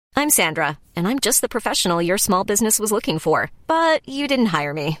I'm Sandra, and I'm just the professional your small business was looking for. But you didn't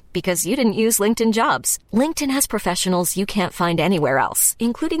hire me because you didn't use LinkedIn Jobs. LinkedIn has professionals you can't find anywhere else,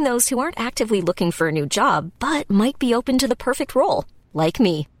 including those who aren't actively looking for a new job, but might be open to the perfect role, like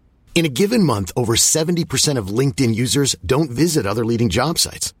me. In a given month, over 70% of LinkedIn users don't visit other leading job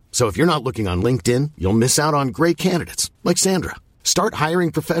sites. So if you're not looking on LinkedIn, you'll miss out on great candidates like Sandra. Start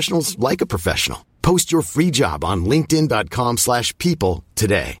hiring professionals like a professional. Post your free job on linkedin.com/people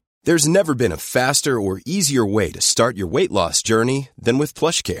today. There's never been a faster or easier way to start your weight loss journey than with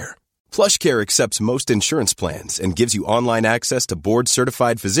PlushCare. PlushCare accepts most insurance plans and gives you online access to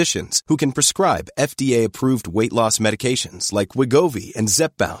board-certified physicians who can prescribe FDA-approved weight loss medications like Wegovy and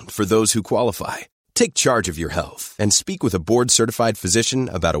Zepbound for those who qualify. Take charge of your health and speak with a board-certified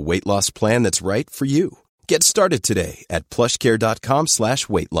physician about a weight loss plan that's right for you. Get started today at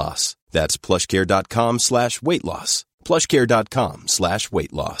plushcare.com/weight loss. That's plushcare.com/weight loss.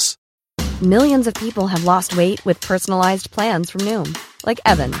 plushcare.com/weight loss. Millions of people have lost weight with personalized plans from Noom. Like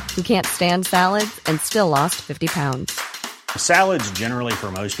Evan, who can't stand salads and still lost 50 pounds. Salads generally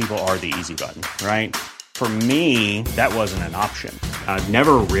for most people are the easy button, right? For me, that wasn't an option. I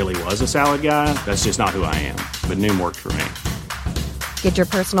never really was a salad guy. That's just not who I am. But Noom worked for me. Get your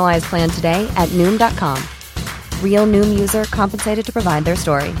personalized plan today at Noom.com. Real Noom user compensated to provide their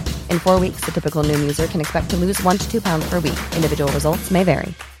story. In 4 weeks, the typical Noom user can expect to lose 1 to 2 pounds per week. Individual results may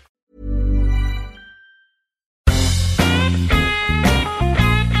vary.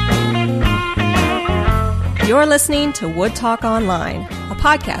 You're listening to Wood Talk Online, a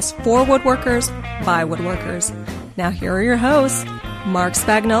podcast for woodworkers by woodworkers. Now here are your hosts, Mark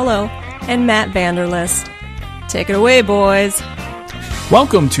Spagnolo and Matt Vanderlist. Take it away, boys.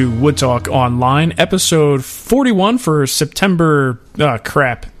 Welcome to Wood Talk Online, episode 41 for September.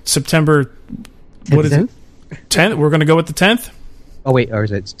 September. What is it? 10th. We're going to go with the 10th. Oh wait, or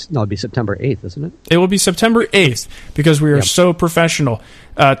is it? No, it'd be September 8th, isn't it? It will be September 8th because we are so professional.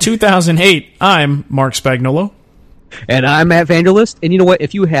 2008. I'm Mark Spagnolo, and I'm Matt Vanderlist. And you know what?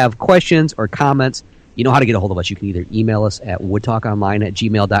 If you have questions or comments, you know how to get a hold of us. You can either email us at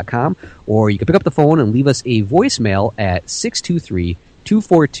woodtalkonline@gmail.com, or you can pick up the phone and leave us a voicemail at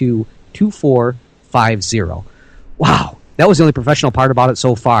 623-242-2450. Wow. That was the only professional part about it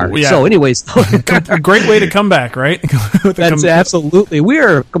so far. Yeah. So anyways. Great way to come back, right? That's absolutely. We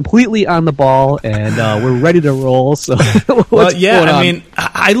are completely on the ball, and we're ready to roll. So, well, yeah, I mean,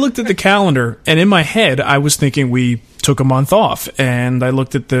 I looked at the calendar, and in my head, I was thinking we took a month off. And I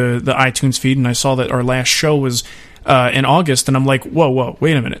looked at the iTunes feed, and I saw that our last show was in August, and I'm like, whoa,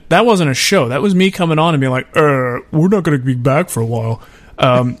 wait a minute. That wasn't a show. That was me coming on and being like, we're not going to be back for a while.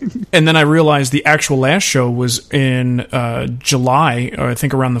 And then I realized the actual last show was in July, or I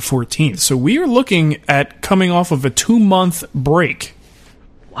think around the 14th. So we are looking at coming off of a 2-month break.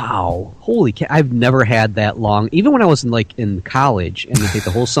 Wow. Holy cow. I've never had that long. Even when I was in college and we take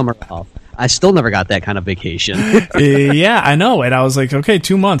the whole summer off, I still never got that kind of vacation. Yeah, I know. And I was like, okay,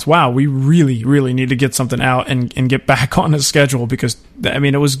 2 months. Wow, we really, really need to get something out and get back on the schedule because, I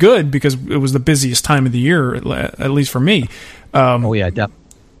mean, it was good because it was the busiest time of the year, at least for me. Oh, yeah, definitely.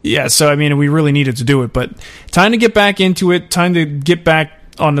 Yeah, so, I mean, we really needed to do it. But time to get back into it, time to get back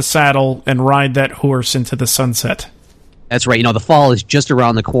on the saddle and ride that horse into the sunset. That's right. You know, the fall is just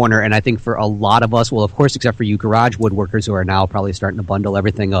around the corner, and I think for a lot of us, well, of course, except for you garage woodworkers who are now probably starting to bundle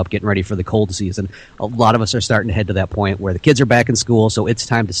everything up, getting ready for the cold season, a lot of us are starting to head to that point where the kids are back in school, so it's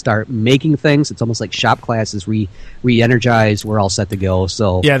time to start making things. It's almost like shop classes re-energized. We're all set to go.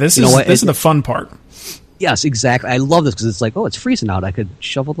 So yeah, this is the fun part. Yes, exactly. I love this because it's like, oh, it's freezing out. I could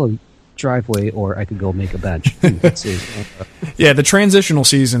shovel the driveway or I could go make a bench. Yeah, the transitional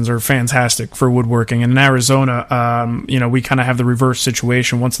seasons are fantastic for woodworking. And in Arizona, we kind of have the reverse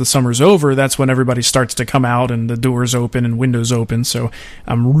situation. Once the summer's over, that's when everybody starts to come out and the doors open and windows open. So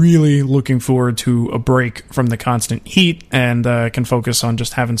I'm really looking forward to a break from the constant heat and can focus on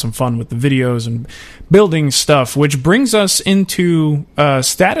just having some fun with the videos and building stuff, which brings us into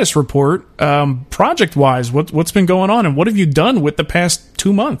status report. Project-wise, what's been going on and what have you done with the past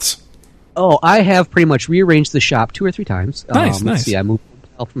 2 months? Oh, I have pretty much rearranged the shop 2 or 3 times. Nice. Let's see, I moved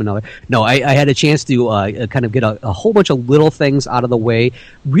from another. No, I had a chance to kind of get a whole bunch of little things out of the way.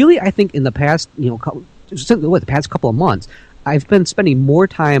 Really, I think in the past, the past couple of months, I've been spending more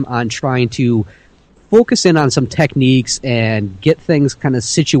time on trying to focus in on some techniques and get things kind of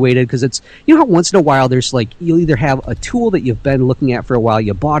situated, because it's, you know how once in a while there's like, you'll either have a tool that you've been looking at for a while,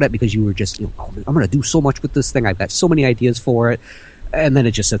 you bought it because you were just, I'm going to do so much with this thing, I've got so many ideas for it, and then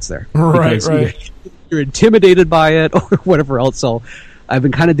it just sits there. Right. You're intimidated by it or whatever else. So I've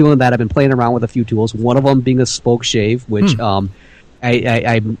been kind of doing that. I've been playing around with a few tools, one of them being a spoke shave, which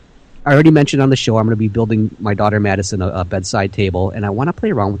I I already mentioned on the show I'm going to be building my daughter Madison a bedside table, and I want to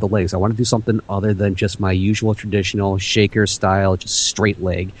play around with the legs. I want to do something other than just my usual traditional shaker style, just straight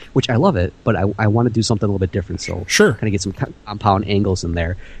leg, which I love it, but I want to do something a little bit different. So sure, kind of get some compound angles in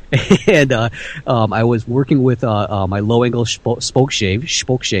there. And I was working with my low angle spoke shave,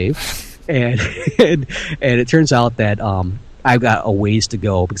 and it turns out that I've got a ways to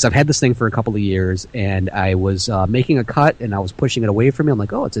go because I've had this thing for a couple of years, and I was making a cut and I was pushing it away from me. I'm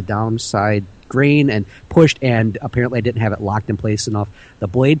like, oh, it's a downside grain, and pushed, and apparently I didn't have it locked in place enough. The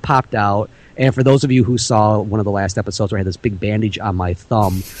blade popped out. And for those of you who saw one of the last episodes where I had this big bandage on my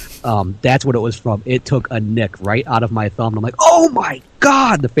thumb, that's what it was from. It took a nick right out of my thumb. And I'm like, oh my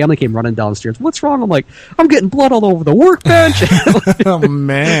God! The family came running downstairs. What's wrong? I'm like, I'm getting blood all over the workbench. Oh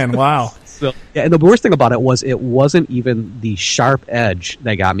man, wow. So, yeah, and the worst thing about it wasn't even the sharp edge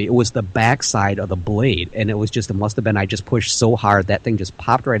that got me. It was the backside of the blade. And it must have been I just pushed so hard that thing just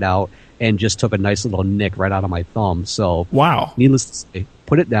popped right out and just took a nice little nick right out of my thumb. So wow. Needless to say,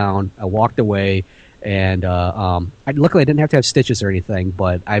 put it down. I walked away, and luckily I didn't have to have stitches or anything,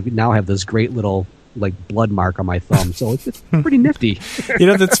 but I now have this great little blood mark on my thumb, so it's pretty nifty.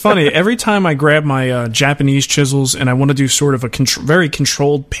 That's funny. Every time I grab my Japanese chisels and I want to do sort of a very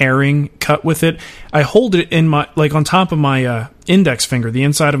controlled paring cut with it, I hold it in my on top of my index finger, the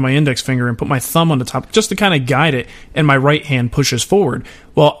inside of my index finger, and put my thumb on the top just to kind of guide it, and my right hand pushes forward.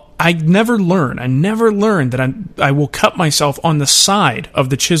 Well, I never learn that I will cut myself on the side of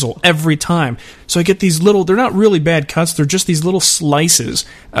the chisel every time. So I get these they're not really bad cuts, they're just these little slices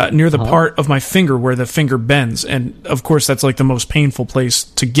near the part of my finger where the finger bends. And of course, that's the most painful place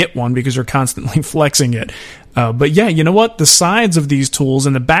to get one because you're constantly flexing it. But yeah, you know what? The sides of these tools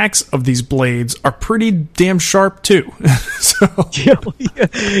and the backs of these blades are pretty damn sharp too. So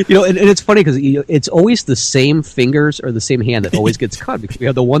and it's funny because it's always the same fingers or the same hand that always gets cut, because we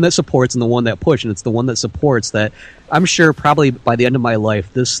have the one that supports and the one that pushes, and it's the one that supports that I'm sure probably by the end of my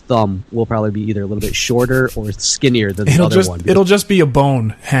life, this thumb will probably be either a little bit shorter or skinnier than the other one. It'll just be a bone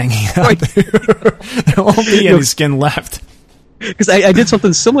hanging out there. There won't be any skin left. Because I did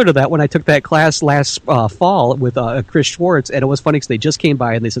something similar to that when I took that class last fall with Chris Schwartz, and it was funny because they just came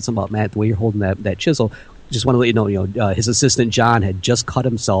by and they said something about, Matt, the way you're holding that chisel, just want to let you know, his assistant John had just cut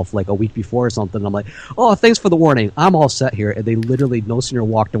himself a week before or something. And I'm like, oh, thanks for the warning. I'm all set here. And they literally no sooner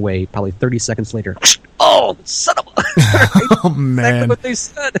walked away, probably 30 seconds later. Oh, son of a... Oh, man. Exactly what they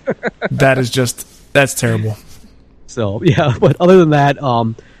said. That's terrible. So, yeah, but other than that,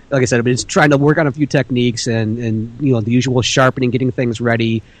 like I said, I've been trying to work on a few techniques and the usual sharpening, getting things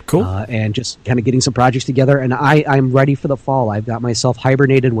ready. Cool. And just kind of getting some projects together. And I'm ready for the fall. I've got myself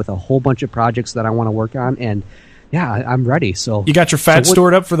hibernated with a whole bunch of projects that I want to work on. And, yeah, I'm ready. So you got your fat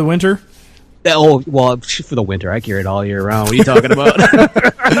stored up for the winter? Oh, well, for the winter. I carry it all year round. What are you talking about?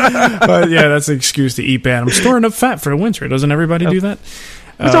 Yeah, that's an excuse to eat bad. I'm storing up fat for the winter. Doesn't everybody do that?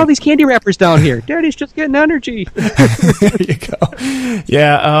 What's all these candy wrappers down here? Daddy's just getting energy. There you go.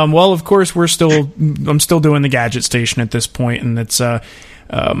 Yeah. Well, of course, I'm still doing the gadget station at this point, and it's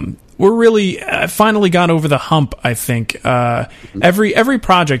we're really finally got over the hump, I think. Every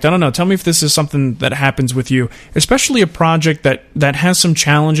project, I don't know, tell me if this is something that happens with you, especially a project that has some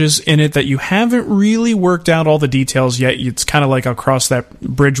challenges in it that you haven't really worked out all the details yet. It's kind of like I'll cross that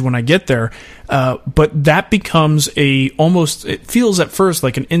bridge when I get there. But that becomes it feels at first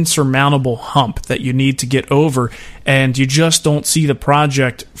like an insurmountable hump that you need to get over, and you just don't see the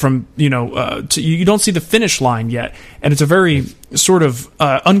project from, you don't see the finish line yet. And it's a very sort of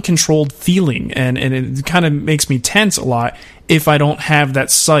uncontrolled feeling, and it kind of makes me tense a lot if I don't have that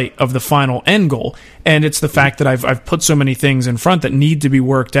sight of the final end goal. And it's the fact that I've put so many things in front that need to be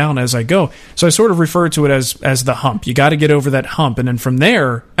worked out as I go. So I sort of refer to it as the hump. You got to get over that hump, and then from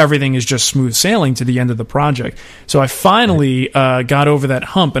there, everything is just smooth sailing to the end of the project. So I finally got over that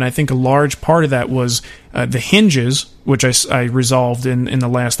hump, and I think a large part of that was the hinges, which I resolved in the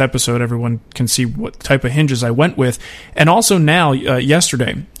last episode. Everyone can see what type of hinges I went with. And also now,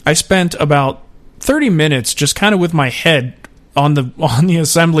 yesterday, I spent about 30 minutes just kind of with my head on the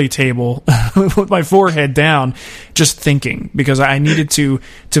assembly table with my forehead down, just thinking, because I needed to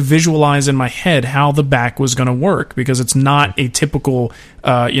visualize in my head how the back was going to work, because it's not a typical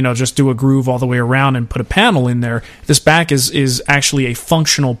just do a groove all the way around and put a panel in there. This back is actually a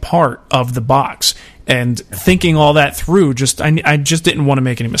functional part of the box. And thinking all that through, I just didn't want to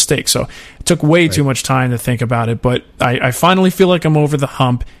make any mistakes. So it took way too much time to think about it. But I finally feel like I'm over the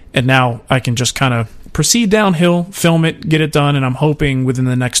hump, and now I can just kind of proceed downhill, film it, get it done, and I'm hoping within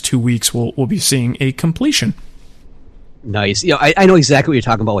the next 2 weeks we'll be seeing a completion. Nice. I know exactly what you're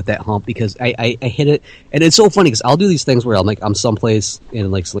talking about with that hump because I hit it, and it's so funny because I'll do these things where I'm someplace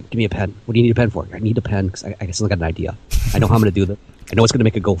and like, give me a pen. What do you need a pen for? I need a pen because I guess I got an idea. I know how I'm going to do this. I know it's going to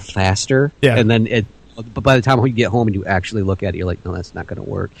make it go faster. Yeah. And then but by the time you get home and you actually look at it, you're like, no, that's not going to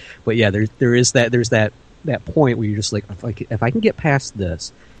work. But yeah, there's that point where you're just like, if I can get past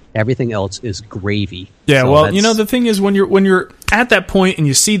this, everything else is gravy. Yeah. So well, the thing is when you're at that point and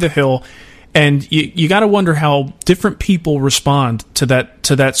you see the hill. And you got to wonder how different people respond to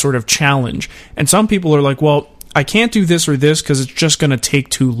that sort of challenge. And some people are like, well, I can't do this or this because it's just going to take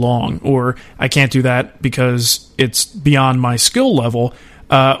too long. Or I can't do that because it's beyond my skill level.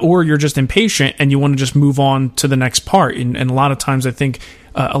 Or you're just impatient and you want to just move on to the next part. And a lot of times I think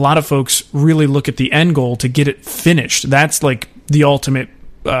a lot of folks really look at the end goal to get it finished. That's like the ultimate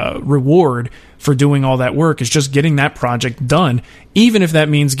reward for doing all that work, is just getting that project done, even if that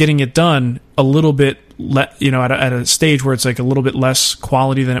means getting it done a little bit at a stage where it's like a little bit less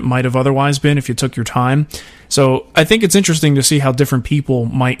quality than it might have otherwise been if you took your time. So I think it's interesting to see how different people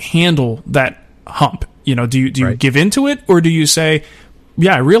might handle that hump. Do you give into it, or do you say,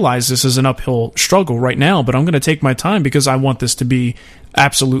 yeah, I realize this is an uphill struggle right now, but I'm going to take my time because I want this to be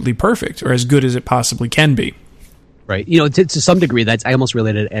absolutely perfect or as good as it possibly can be. Right. To some degree, I almost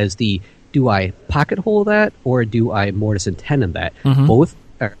relate it as do I pocket hole that or do I mortise and tenon that? Mm-hmm. Both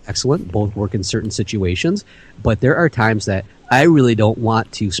are excellent. Both work in certain situations. But there are times that I really don't want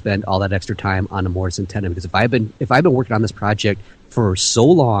to spend all that extra time on a mortise and tenon, because if I've been working on this project for so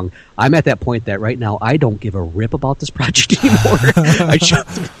long, I'm at that point that right now I don't give a rip about this project anymore. I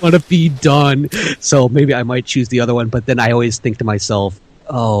just want to be done. So maybe I might choose the other one. But then I always think to myself,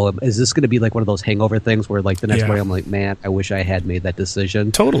 oh, is this going to be like one of those hangover things where like the next morning I'm like, man, I wish I had made that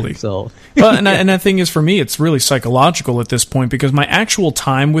decision. Totally. So, well, and the thing is, for me, it's really psychological at this point, because my actual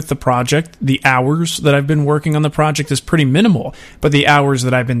time with the project, the hours that I've been working on the project, is pretty minimal. But the hours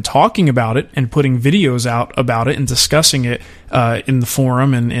that I've been talking about it and putting videos out about it and discussing it in the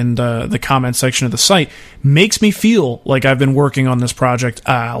forum and in the comment section of the site makes me feel like I've been working on this project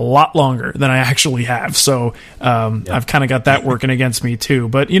a lot longer than I actually have. So I've kind of got that working against me too.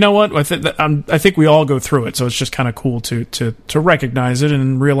 But you know what? I think we all go through it, so it's just kind of cool to recognize it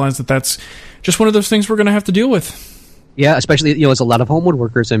and realize that that's just one of those things we're going to have to deal with. Yeah, especially, as a lot of home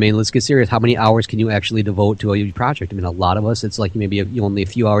woodworkers, I mean, let's get serious. How many hours can you actually devote to a project? I mean, a lot of us, it's like maybe only a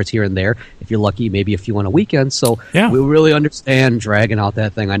few hours here and there. If you're lucky, maybe a few on a weekend. So we really understand dragging out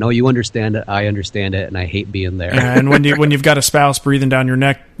that thing. I know you understand it. I understand it, and I hate being there. And when you've got a spouse breathing down your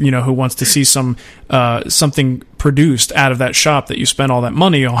neck, who wants to see something produced out of that shop that you spent all that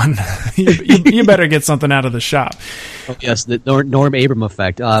money on, you better get something out of the shop. Oh, yes, the Norm Abram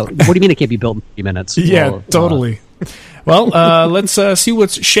effect. What do you mean it can't be built in 3 minutes? Yeah, totally. Well, let's see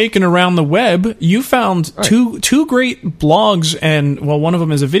what's shaking around the web. You found two great blogs, and one of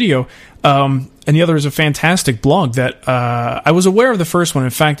them is a video, and the other is a fantastic blog that I was aware of the first one.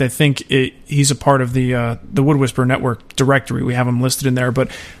 In fact, I think he's a part of the Wood Whisperer Network directory. We have him listed in there, but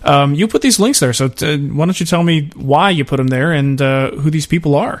you put these links there. So why don't you tell me why you put them there and who these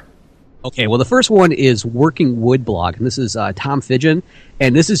people are? Okay, well, the first one is Working Wood Blog, and this is Tom Fidgen,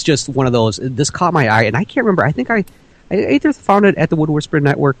 and this is just one of those. This caught my eye, and I can't remember. I think I either found it at the Wood Whisperer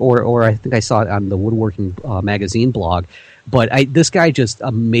Network or I think I saw it on the Woodworking Magazine blog. But this guy just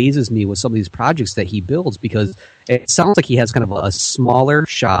amazes me with some of these projects that he builds, because it sounds like he has kind of a smaller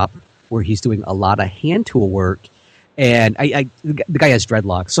shop where he's doing a lot of hand tool work. And the guy has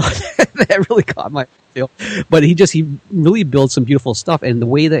dreadlocks, so that really caught my feel. But he really builds some beautiful stuff, and the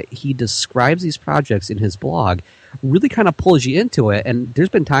way that he describes these projects in his blog really kind of pulls you into it. And there's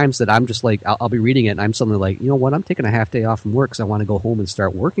been times that I'm just like, I'll be reading it, and I'm suddenly like, you know what, I'm taking a half day off from work because I want to go home and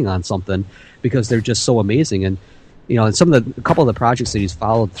start working on something, because they're just so amazing. And and a couple of the projects that he's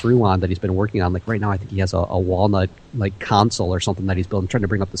followed through on that he's been working on, like right now, I think he has a walnut like console or something that he's building. I'm trying to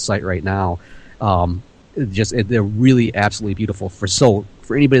bring up the site right now. They're really absolutely beautiful. For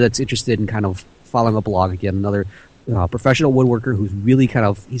anybody that's interested in kind of following a blog, again, another professional woodworker who's really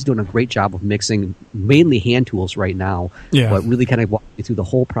he's doing a great job of mixing mainly hand tools right now, but really kind of walking through the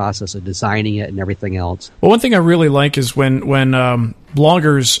whole process of designing it and everything else. Well, one thing I really like is when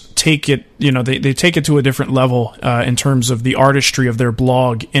bloggers take it, they take it to a different level in terms of the artistry of their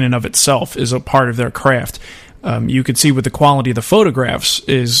blog in and of itself is a part of their craft. You could see with the quality of the photographs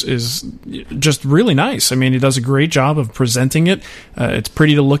is just really nice. I mean, he does a great job of presenting it. It's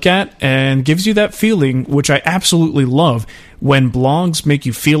pretty to look at and gives you that feeling, which I absolutely love, when blogs make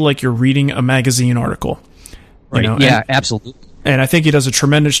you feel like you're reading a magazine article. Right. Yeah, absolutely. And I think he does a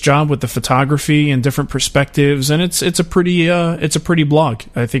tremendous job with the photography and different perspectives, and it's a pretty blog.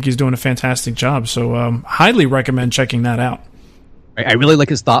 I think he's doing a fantastic job. So highly recommend checking that out. I really like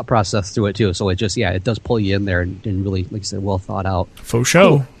his thought process through it too. So it does pull you in there and really, like you said, well thought out. Faux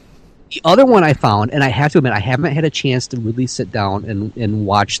show. Cool. The other one I found, and I have to admit, I haven't had a chance to really sit down and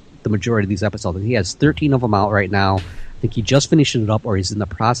watch the majority of these episodes. He has 13 of them out right now. I think he just finished it up, or he's in the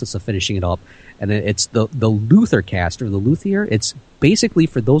process of finishing it up. And it's the Luther cast, or the Luthier. It's basically,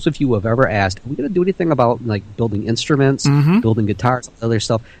 for those of you who have ever asked, are we going to do anything about like building instruments, building guitars, other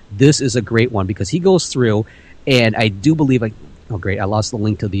stuff? This is a great one because he goes through, and I do believe, oh great, I lost the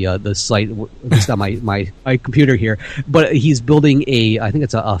link to the site, at least on my computer here. But he's building I think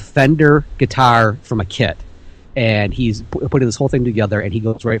it's a Fender guitar from a kit. And he's putting this whole thing together, and he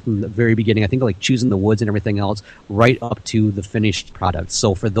goes right from the very beginning, I think like choosing the woods and everything else, right up to the finished product.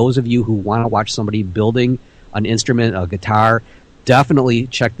 So for those of you who want to watch somebody building an instrument, a guitar, definitely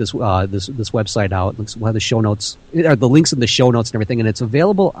check this website out. We'll have the show notes, or the links in the show notes and everything, and it's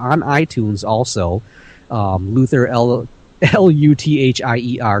available on iTunes also. Luther,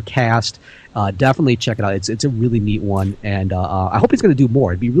 Luthier cast. Definitely check it out. It's a really neat one, and I hope he's going to do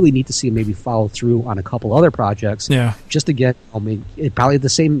more. It'd be really neat to see him maybe follow through on a couple other projects. Yeah, just to get, probably the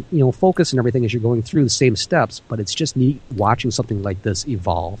same focus and everything as you're going through the same steps. But it's just neat watching something like this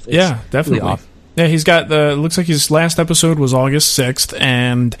evolve. It's definitely. Really awesome. Yeah, he's got looks like his last episode was August 6th,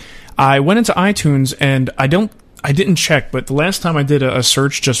 and I went into iTunes and I didn't check, but the last time I did a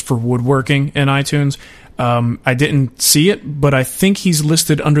search just for woodworking in iTunes, I didn't see it, but I think he's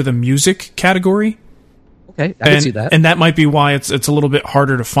listed under the music category. Okay, I can see that. And that might be why it's a little bit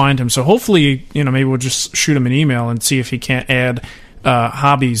harder to find him. So hopefully, maybe we'll just shoot him an email and see if he can't add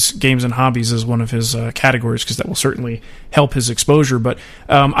games and hobbies as one of his categories, because that will certainly help his exposure. But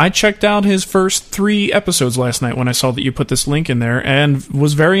I checked out his first 3 episodes last night when I saw that you put this link in there, and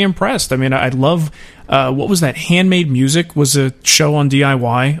was very impressed. I mean, I love what was that? Handmade Music was a show on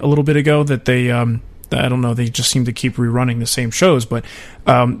DIY a little bit ago that they I don't know, they just seem to keep rerunning the same shows, but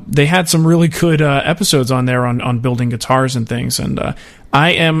they had some really good episodes on there on building guitars and things, and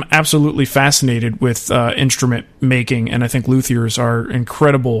I am absolutely fascinated with instrument making, and I think luthiers are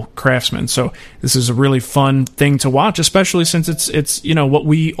incredible craftsmen, so this is a really fun thing to watch, especially since it's what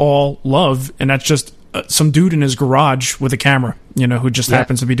we all love, and that's just some dude in his garage with a camera, who just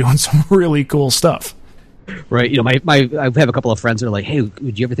happens to be doing some really cool stuff. Right, I have a couple of friends that are like, "Hey,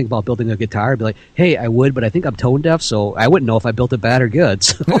 would you ever think about building a guitar?" I'd be like, "Hey, I would, but I think I'm tone deaf, so I wouldn't know if I built it bad or good."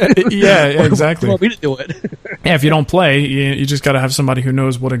 So. Yeah, exactly. Want me to do it? Yeah, if you don't play, you just got to have somebody who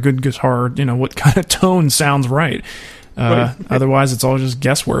knows what a good guitar, what kind of tone sounds right. Otherwise, it's all just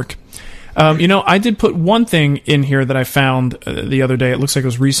guesswork. I did put one thing in here that I found the other day. It looks like it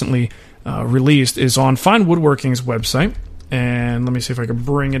was recently released. Is on Fine Woodworking's website. And let me see if I can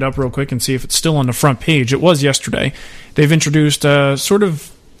bring it up real quick and see if it's still on the front page. It was yesterday. They've introduced I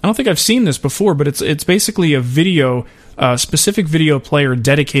don't think I've seen this before, but it's basically a specific video player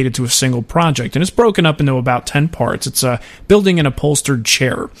dedicated to a single project. And it's broken up into about 10 parts. It's building an upholstered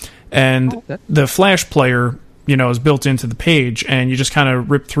chair. And the Flash player, is built into the page, and you just kind of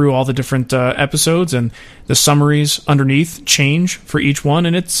rip through all the different episodes, and the summaries underneath change for eeach one,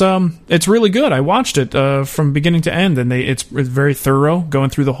 and it's really good. I watched it from beginning to end, and it's very thorough, going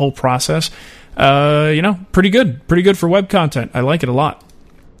through the whole process. Pretty good for web content. I like it a lot.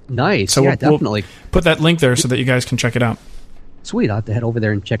 Nice. So definitely. We'll put that link there so that you guys can check it out. Sweet. I'll have to head over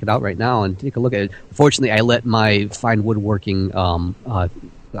there and check it out right now and take a look at it. Fortunately, I let my Fine Woodworking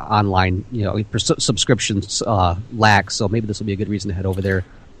online subscriptions lack, so maybe this will be a good reason to head over there,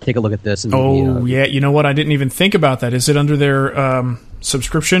 take a look at this. And, yeah, you know what, I didn't even think about that. Is it under their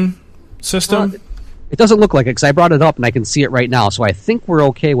subscription system? It doesn't look like it, because I brought it up and I can see it right now, so I think we're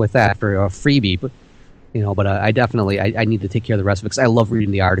okay with that for a freebie. But I definitely I need to take care of the rest of it, because I love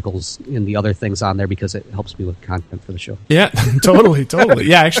reading the articles and the other things on there, because it helps me with content for the show. Yeah, totally.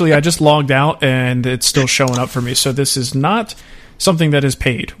 Yeah, actually, I just logged out and it's still showing up for me, so this is not something that is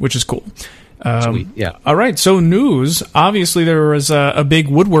paid, which is cool. Sweet, yeah. All right, so news. Obviously, there was a big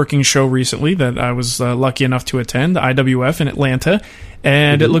woodworking show recently that I was lucky enough to attend, IWF in Atlanta,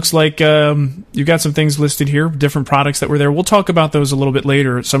 and it looks like you've got some things listed here, different products that were there. We'll talk about those a little bit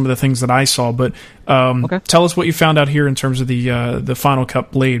later, some of the things that I saw, but tell us what you found out here in terms of the Final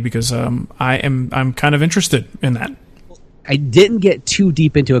Cut blade, because I'm kind of interested in that. I didn't get too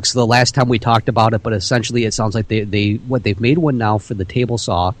deep into it because the last time we talked about it, but essentially it sounds like they've made one now for the table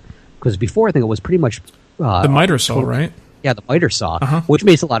saw, because before I think it was pretty much the miter saw, right? Yeah, the miter saw, which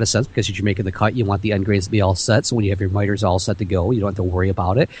makes a lot of sense because as you're making the cut, you want the end grains to be all set. So when you have your miters all set to go, you don't have to worry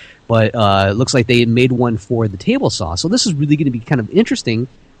about it. But it looks like they made one for the table saw. So this is really going to be kind of interesting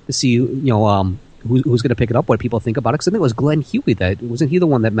to see, who's going to pick it up, what people think about it. Because I think it was Glenn Huey wasn't he the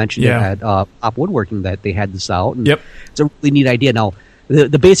one that mentioned it at Pop Woodworking that they had this out? And it's a really neat idea. Now,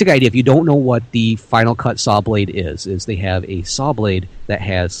 the basic idea, if you don't know what the Final Cut saw blade is they have a saw blade that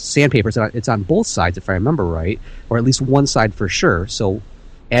has sandpaper. It's on both sides, if I remember right, or at least one side for sure. So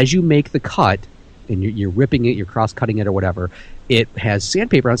as you make the cut and you're ripping it, you're cross-cutting it or whatever, it has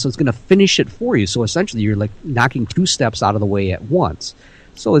sandpaper on it, so it's going to finish it for you. So essentially you're like knocking 2 steps out of the way at once.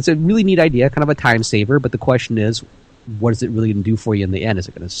 So it's a really neat idea, kind of a time saver, but the question is, what is it really going to do for you in the end? Is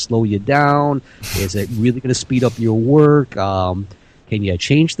it going to slow you down? Is it really going to speed up your work? Can you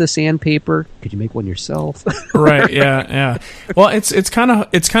change the sandpaper? Could you make one yourself? Right. Yeah. Well, it's kind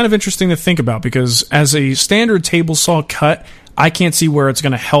of interesting to think about because as a standard table saw cut, I can't see where it's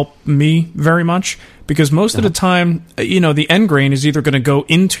going to help me very much because most of the time, the end grain is either going to go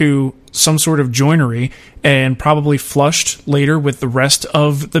into some sort of joinery and probably flushed later with the rest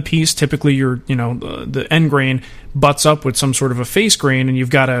of the piece. Typically, the end grain butts up with some sort of a face grain, and you've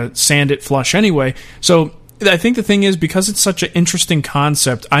got to sand it flush anyway. So I think the thing is, because it's such an interesting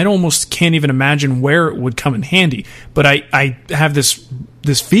concept, I almost can't even imagine where it would come in handy. But I have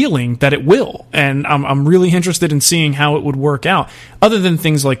this feeling that it will, and I'm really interested in seeing how it would work out. Other than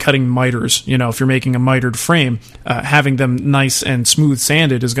things like cutting miters, if you're making a mitered frame, having them nice and smooth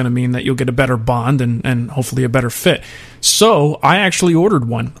sanded is going to mean that you'll get a better bond and hopefully a better fit. So I actually ordered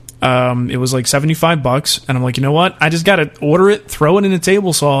one. It was like $75, and I'm like, you know what? I just got to order it, throw it in a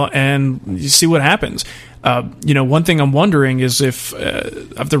table saw, and you see what happens. One thing I'm wondering is if I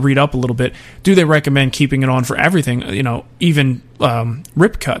have to read up a little bit. Do they recommend keeping it on for everything? Even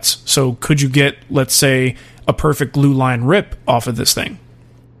rip cuts. So could you get, let's say, a perfect glue line rip off of this thing?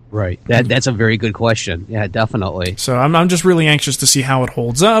 Right. That's a very good question. Yeah, definitely. So I'm just really anxious to see how it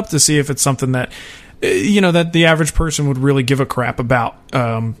holds up, to see if it's something that that the average person would really give a crap about.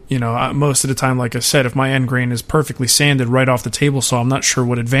 Most of the time, like I said, if my end grain is perfectly sanded right off the table saw, I'm not sure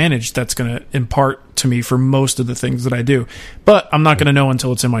what advantage that's going to impart to me for most of the things that I do. But I'm not going to know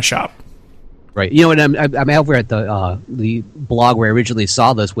until it's in my shop. Right. And I'm over at the blog where I originally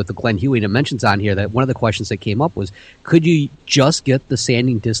saw this with the Glenn Huey, and it mentions on here that one of the questions that came up was, could you just get the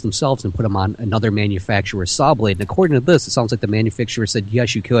sanding discs themselves and put them on another manufacturer's saw blade? And according to this, it sounds like the manufacturer said,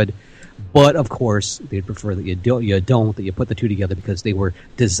 yes, you could. But, of course, they'd prefer that you put the two together because they were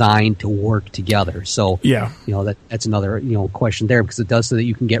designed to work together. So, that's another, question there, because it does say that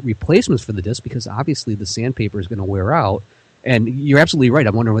you can get replacements for the disc because obviously the sandpaper is going to wear out. And you're absolutely right.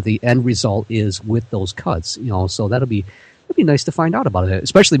 I'm wondering what the end result is with those cuts, so that'd be nice to find out about it,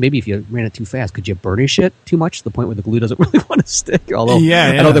 especially maybe if you ran it too fast. Could you burnish it too much to the point where the glue doesn't really want to stick? Although,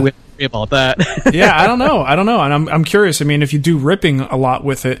 I don't think we have to worry about that. I don't know. And I'm curious. I mean, if you do ripping a lot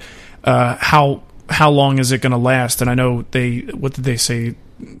with it, how long is it going to last? And I know what did they say?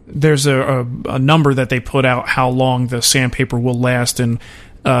 There's a number that they put out how long the sandpaper will last in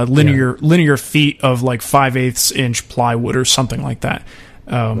linear feet of like 5/8 inch plywood or something like that.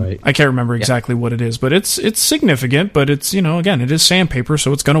 Right. I can't remember exactly what it is, but it's significant. But it's again, it is sandpaper,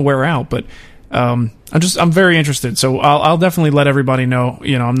 so it's going to wear out. But I'm very interested. So I'll definitely let everybody know.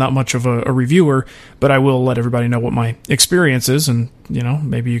 I'm not much of a reviewer, but I will let everybody know what my experience is, and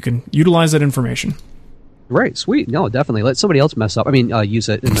maybe you can utilize that information. Right, sweet. No, definitely. Let somebody else mess up. I mean, use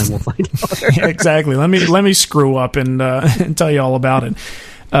it, and then we'll find out. Yeah, exactly. Let me screw up and tell you all about it.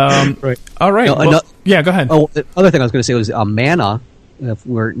 Right. All right. Go ahead. Oh, the other thing I was going to say was Mana.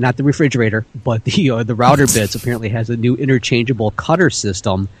 We're not the refrigerator, but the router bits apparently has a new interchangeable cutter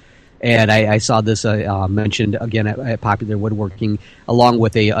system. And I saw this mentioned again at Popular Woodworking, along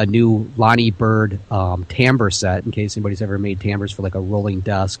with a new Lonnie Bird timbre set. In case anybody's ever made timbres for like a rolling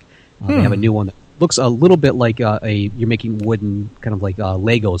desk, they have a new one that looks a little bit like you're making wooden kind of like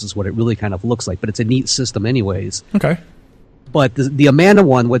Legos is what it really kind of looks like. But it's a neat system, anyways. Okay. But the Amanda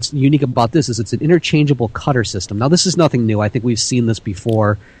one, what's unique about this is it's an interchangeable cutter system. Now, this is nothing new. I think we've seen this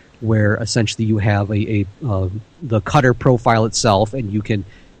before, where essentially you have the cutter profile itself, and you can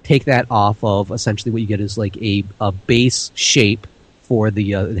take that off of. Essentially, what you get is like a base shape for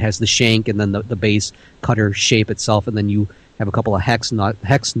the it has the shank and then the base cutter shape itself, and then you have a couple of hex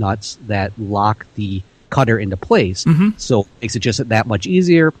nuts that lock the cutter into place. Mm-hmm. So it makes it just that much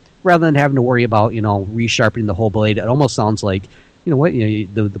easier rather than having to worry about resharpening the whole blade. It almost sounds like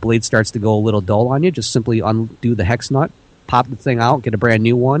the blade starts to go a little dull on you. Just simply undo the hex nut, pop the thing out, get a brand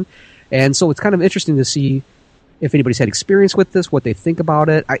new one. And so it's kind of interesting to see if anybody's had experience with this, what they think about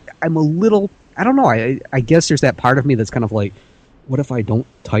it. I'm a little I don't know. I guess there's that part of me that's kind of like, what if I don't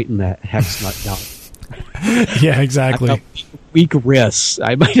tighten that hex nut down? Yeah, exactly. I've got weak wrists.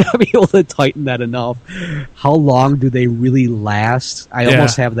 I might not be able to tighten that enough. How long do they really last? I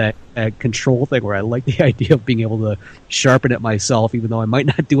almost have that control thing where I like the idea of being able to sharpen it myself, even though I might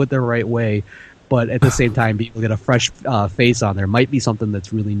not do it the right way. But at the same time, being able to get a fresh face on there might be something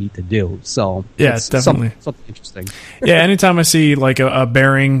that's really neat to do. So yeah, it's definitely something interesting. Yeah, anytime I see like a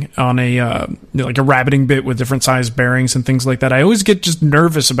bearing on like a rabbiting bit with different size bearings and things like that, I always get just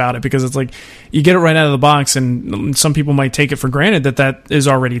nervous about it because it's like you get it right out of the box, and some people might take it for granted that is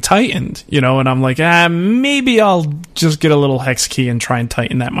already tightened, and I'm like, maybe I'll just get a little hex key and try and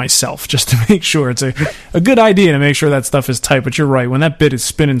tighten that myself just to make sure. It's a good idea to make sure that stuff is tight. But you're right, when that bit is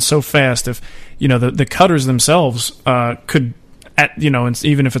spinning so fast, if the cutters themselves could, and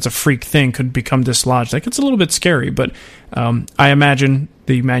even if it's a freak thing, could become dislodged. Like, it's a little bit scary, but I imagine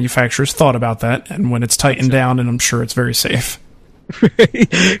the manufacturers thought about that, and when it's tightened down, and I'm sure it's very safe.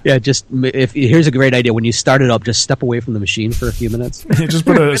 Yeah, here's a great idea. When you start it up, just step away from the machine for a few minutes. Just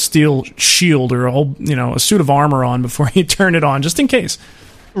put a steel shield or a suit of armor on before you turn it on, just in case.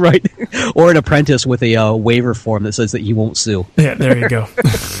 Right. Or an apprentice with a waiver form that says that you won't sue. Yeah, there you go.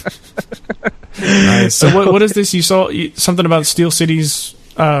 Nice. So what is this? You saw something about Steel City's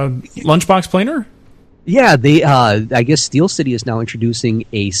lunchbox planer? Yeah, I guess Steel City is now introducing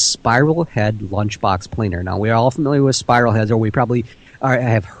a spiral head lunchbox planer. Now, we are all familiar with spiral heads, or we probably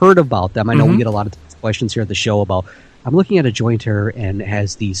have heard about them. I know we get a lot of questions here at the show about, I'm looking at a jointer and it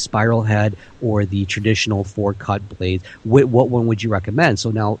has the spiral head or the traditional 4-cut blades. What one would you recommend?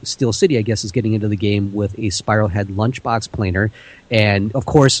 So now Steel City, I guess, is getting into the game with a spiral head lunchbox planer. And, of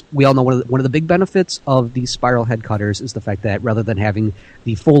course, we all know one of the big benefits of these spiral head cutters is the fact that rather than having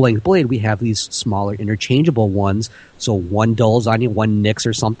the full-length blade, we have these smaller interchangeable ones. So one dulls on you, one nicks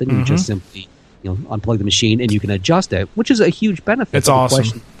or something, you just simply unplug the machine and you can adjust it, which is a huge benefit. It's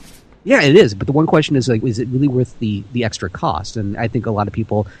awesome. Yeah, it is. But the one question is, is it really worth the extra cost? And I think a lot of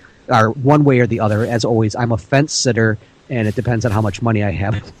people are one way or the other. As always, I'm a fence sitter, and it depends on how much money I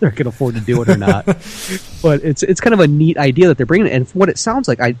have, whether I can afford to do it or not. But it's kind of a neat idea that they're bringing it. And from what it sounds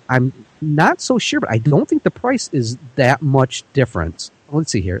like, I'm not so sure, but I don't think the price is that much different.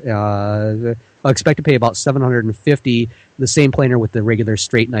 Let's see here. I expect to pay about $750. The same planer with the regular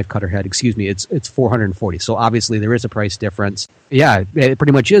straight knife cutter head. Excuse me, it's $440. So obviously there is a price difference. Yeah, it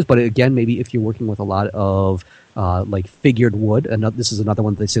pretty much is. But again, maybe if you're working with a lot of like figured wood, this is another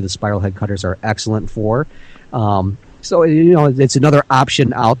one that they say the spiral head cutters are excellent for. So it's another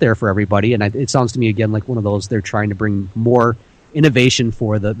option out there for everybody. And it sounds to me again like one of those they're trying to bring more innovation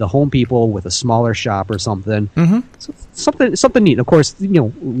for the home people with a smaller shop or something. So something neat. Of course,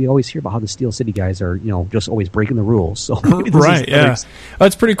 we always hear about how the Steel City guys are, just always breaking the rules. So right, yeah,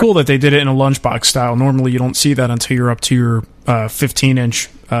 it's pretty cool that they did it in a lunchbox style. Normally, you don't see that until you're up to your 15-inch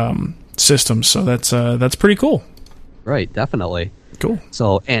system. So that's pretty cool. Right, definitely. Cool.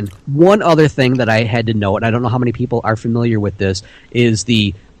 So, and one other thing that I had to note, and I don't know how many people are familiar with this, is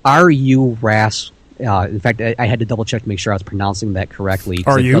the RU RAS. In fact, I had to double check to make sure I was pronouncing that correctly.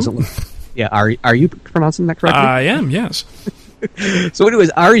 Are you? Yeah, are you pronouncing that correctly? I am, yes. So anyways,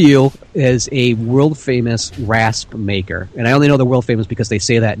 RU is a world-famous rasp maker. And I only know they're world-famous because they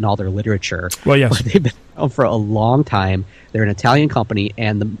say that in all their literature. Well, yes. But they've been around for a long time. They're an Italian company,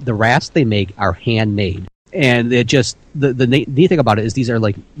 and the rasps they make are handmade. And it just the neat thing about it is these are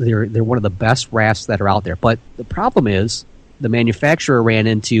like they're one of the best rasps that are out there. But the problem is the manufacturer ran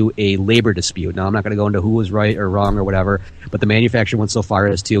into a labor dispute. Now, I'm not going to go into who was right or wrong or whatever, but the manufacturer went so far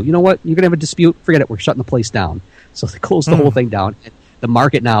as to, you know what, you're going to have a dispute, forget it, we're shutting the place down. So they closed the whole thing down. The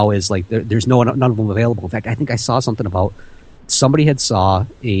market now is like, there's none of them available. In fact, I think I saw something about somebody had saw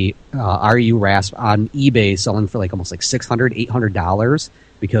a RU rasp on eBay selling for like almost like $600, $800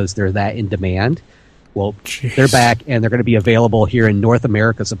 because they're that in demand. Well, they're back, and they're going to be available here in North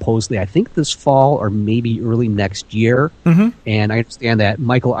America, supposedly, I think this fall or maybe early next year. And I understand that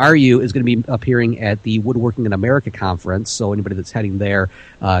Michael RU is going to be appearing at the Woodworking in America conference, so anybody that's heading there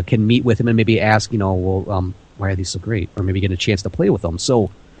can meet with him and maybe ask, why are these so great? Or maybe get a chance to play with them.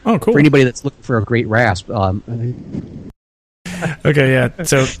 So cool. For anybody that's looking for a great rasp... Okay, yeah.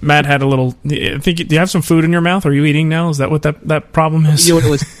 So Matt had a little... do you have some food in your mouth? Are you eating now? Is that what that problem is? You know what it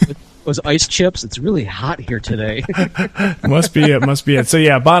was... Those ice chips. It's really hot here today. Must be it. So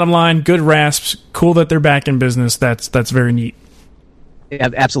yeah, bottom line, good rasps. Cool that they're back in business. That's very neat. Yeah,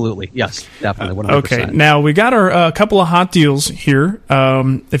 absolutely. Yes, definitely. 100%. Okay, now we got our couple of hot deals here.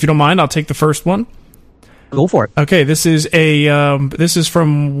 If you don't mind, I'll take the first one. Go for it. Okay, this is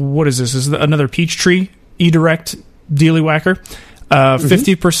from what is this? This is another Peachtree eDirect Dealy Whacker.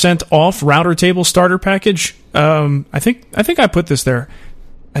 50% off router table starter package. I think I put this there.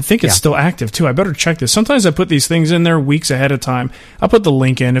 I think it's still active, too. I better check this. Sometimes I put these things in there weeks ahead of time. I'll put the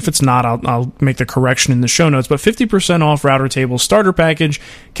link in. If it's not, I'll make the correction in the show notes. But 50% off router table starter package.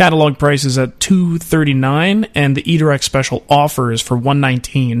 Catalog price is at $239, and the eDirect special offer is for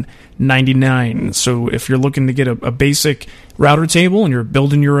 $119.99. So if you're looking to get a basic router table and you're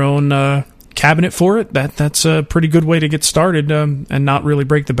building your own cabinet for it, that's a pretty good way to get started and not really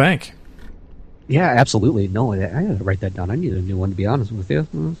break the bank. Yeah, absolutely. No, I had to write that down. I need a new one, to be honest with you.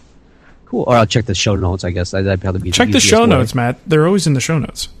 Cool. Or I'll check the show notes, I guess. That'd probably be check the show notes, Matt. They're always in the show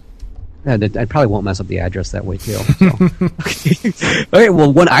notes. Yeah, I probably won't mess up the address that way, too. So. Okay,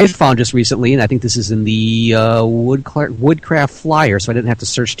 well, one I found just recently, and I think this is in the Woodcraft Flyer, so I didn't have to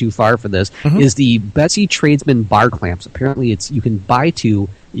search too far for this, is the Betsy Tradesman bar clamps. Apparently, you can buy 2,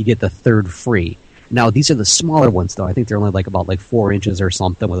 you get the third free. Now, these are the smaller ones, though. I think they're only about 4 inches or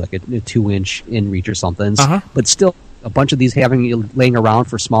something with a 2-inch in reach or something. But still, a bunch of these laying around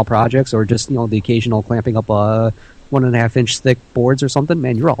for small projects or just, the occasional clamping up 1.5-inch thick boards or something.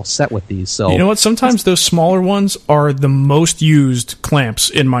 Man, you're all set with these. So you know what? Sometimes those smaller ones are the most used clamps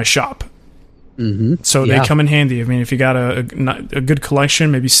in my shop. So they come in handy. I mean, if you got a good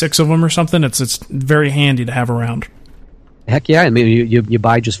collection, maybe 6 of them or something, it's very handy to have around. Heck yeah! I mean, you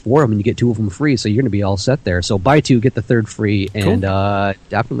buy just 4 of them and you get 2 of them free, so you're going to be all set there. So buy 2, get the third free, and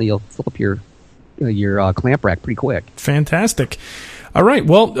definitely you'll fill up your clamp rack pretty quick. Fantastic. All right,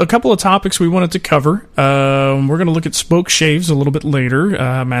 well, a couple of topics we wanted to cover. We're going to look at spoke shaves a little bit later.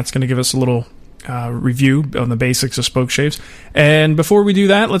 Matt's going to give us a little review on the basics of spoke shaves. And before we do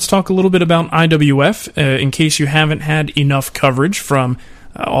that, let's talk a little bit about IWF, in case you haven't had enough coverage from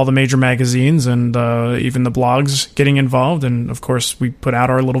all the major magazines and even the blogs getting involved. And, of course, we put out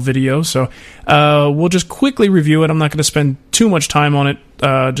our little video. So we'll just quickly review it. I'm not going to spend too much time on it.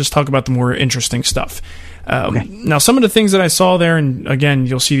 Just talk about the more interesting stuff. Now, some of the things that I saw there, and, again,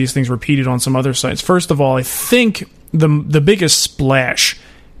 you'll see these things repeated on some other sites. First of all, I think the biggest splash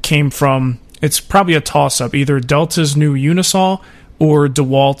came from, it's probably a toss-up, either Delta's new Unisaw or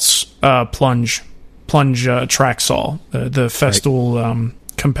DeWalt's plunge track saw, the Festool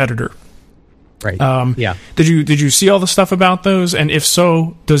competitor. Right. Yeah. Did you see all the stuff about those? And if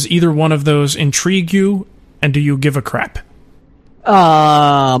so, does either one of those intrigue you? And do you give a crap?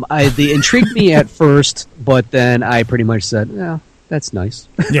 They intrigued me at first, but then I pretty much said, "Yeah, that's nice."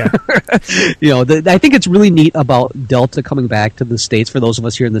 Yeah. I think it's really neat about Delta coming back to the States. For those of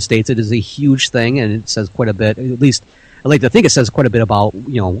us here in the States, it is a huge thing, and it says quite a bit. At least I like to think it says quite a bit about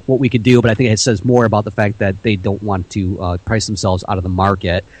what we could do, but I think it says more about the fact that they don't want to price themselves out of the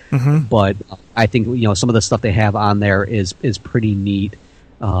market. But I think some of the stuff they have on there is pretty neat.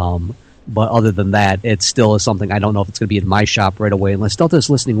 But other than that, it still is something I don't know if it's going to be in my shop right away, unless Delta is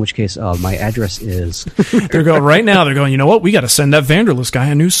listening, in which case my address is. They're going right now. They're going, you know what? We got to send that Vanderlist guy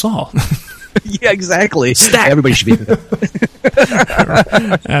a new saw. Yeah, exactly. Stack. Everybody should be.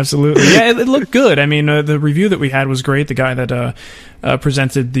 Absolutely. Yeah, it looked good. I mean, the review that we had was great. The guy that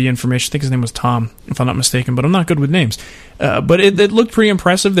presented the information, I think his name was Tom, if I'm not mistaken, but I'm not good with names. But it looked pretty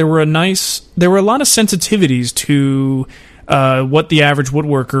impressive. There were a lot of sensitivities to what the average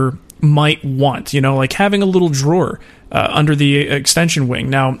woodworker might want, like having a little drawer under the extension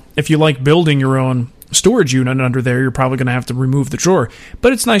wing. Now, if you like building your own storage unit under there, you're probably going to have to remove the drawer,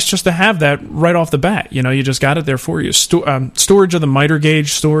 but it's nice just to have that right off the bat. You just got it there for you. Storage of the miter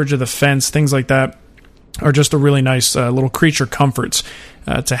gauge, storage of the fence, things like that are just a really nice little creature comforts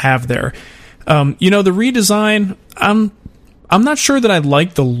to have there. The redesign, I'm not sure that I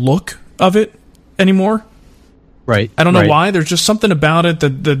like the look of it anymore. Right. I don't know why. There's just something about it.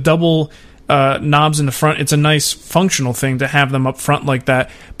 The double knobs in the front, it's a nice functional thing to have them up front like that.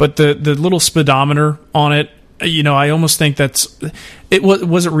 But the little speedometer on it, I almost think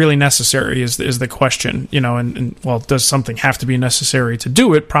was it really necessary is the question, and well, does something have to be necessary to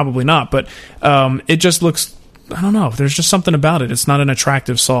do it? Probably not. But it just looks, I don't know. There's just something about it. It's not an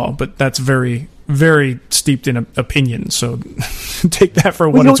attractive saw, but that's very, very steeped in opinion. So take that for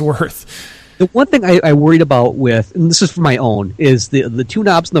what it's worth. The one thing I worried about with, and this is for my own, is the 2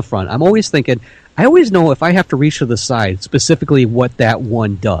 knobs in the front. I'm always thinking, I always know if I have to reach to the side, specifically what that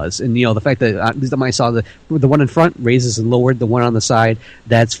one does. And, the fact that I saw the one in front raises and lowered, the one on the side,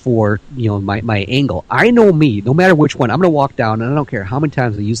 that's for, my angle. I know me, no matter which one, I'm going to walk down, and I don't care how many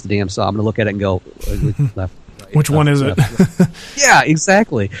times I use the damn saw, I'm going to look at it and go, left. Which one is it? Yeah,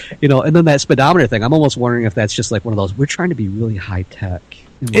 exactly. And then that speedometer thing, I'm almost wondering if that's just like one of those, we're trying to be really high tech.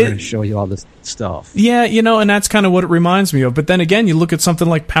 And we're going to show you all this stuff. Yeah, and that's kind of what it reminds me of. But then again, you look at something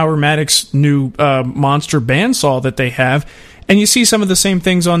like Powermatic's new monster bandsaw that they have, And you see some of the same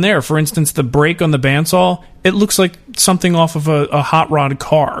things on there. For instance, the brake on the bandsaw, it looks like something off of a hot rod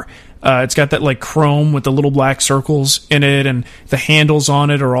car. It's got that like chrome with the little black circles in it, and the handles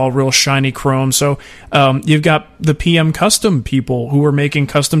on it are all real shiny chrome. So you've got the PM Custom people who are making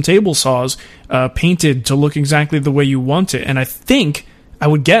custom table saws painted to look exactly the way you want it. And I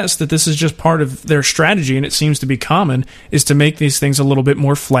would guess that this is just part of their strategy, and it seems to be common, is to make these things a little bit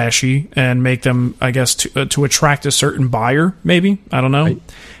more flashy and make them, I guess, to attract a certain buyer, maybe. I don't know. Right.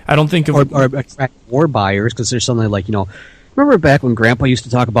 I don't think of... Or attract more buyers, because there's something like, remember back when Grandpa used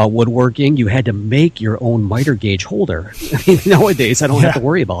to talk about woodworking? You had to make your own miter gauge holder. I mean, nowadays, I don't have to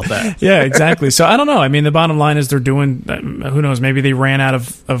worry about that. Yeah, exactly. So I don't know. I mean, the bottom line is they're doing, who knows, maybe they ran out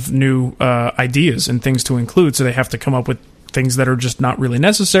of new ideas and things to include, so they have to come up with things that are just not really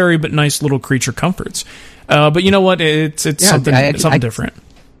necessary, but nice little creature comforts. But you know what? It's something different.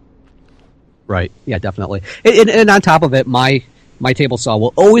 Right. Yeah, definitely. And on top of it, my table saw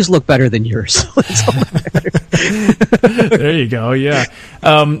will always look better than yours. So it's all that matters. There you go. Yeah.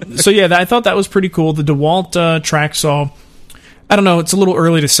 I thought that was pretty cool. The DeWalt track saw. I don't know. It's a little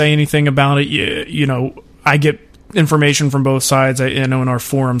early to say anything about it. I get information from both sides. I know in our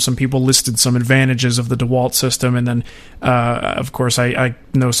forum some people listed some advantages of the DeWalt system, and then of course I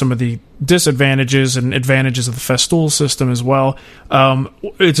know some of the disadvantages and advantages of the Festool system as well.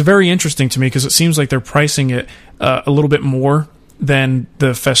 It's very interesting to me because it seems like they're pricing it a little bit more than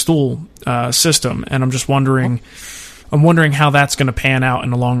the Festool system, and I'm just wondering how that's going to pan out in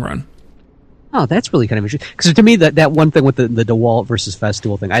the long run. Oh, that's really kind of interesting. Because to me, that one thing with the DeWalt versus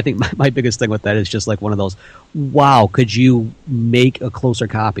Festool thing, I think my biggest thing with that is just like one of those, wow, could you make a closer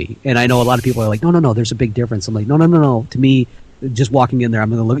copy? And I know a lot of people are like, no, there's a big difference. I'm like, no. To me, just walking in there, I'm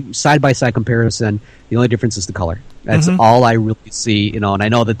going to look side-by-side comparison. The only difference is the color. That's all I really see. And I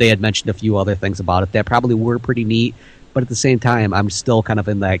know that they had mentioned a few other things about it that probably were pretty neat. But at the same time, I'm still kind of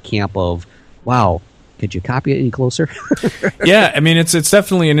in that camp of, wow, could you copy it any closer? Yeah, I mean, it's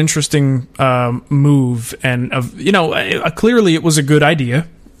definitely an interesting move, and clearly it was a good idea,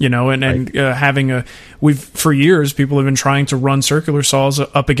 and for years people have been trying to run circular saws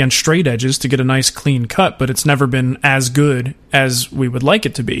up against straight edges to get a nice clean cut, but it's never been as good as we would like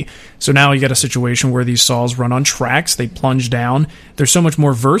it to be. So now you got a situation where these saws run on tracks, they plunge down, they're so much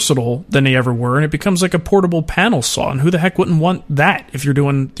more versatile than they ever were, and it becomes like a portable panel saw, and who the heck wouldn't want that if you're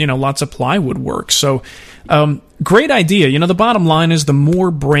doing lots of plywood work? So great idea. The bottom line is the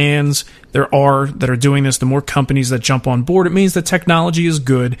more brands there are that are doing this, the more companies that jump on board, it means the technology is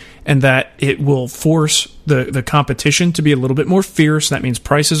good and that it will force the competition to be a little bit more fierce. That means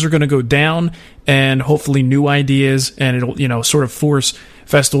prices are going to go down and hopefully new ideas, and it'll sort of force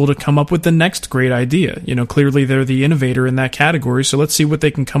Festool to come up with the next great idea. Clearly they're the innovator in that category, so let's see what they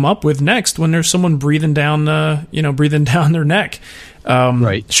can come up with next when there's someone breathing down their neck.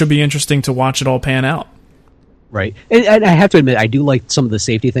 Right. Should be interesting to watch it all pan out. Right. And I have to admit, I do like some of the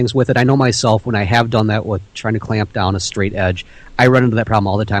safety things with it. I know myself, when I have done that with trying to clamp down a straight edge, I run into that problem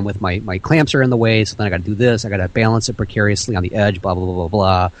all the time with my clamps are in the way, so then I got to do this, I got to balance it precariously on the edge, blah, blah, blah, blah,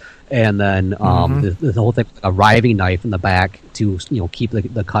 blah. And then the whole thing, a riving knife in the back to keep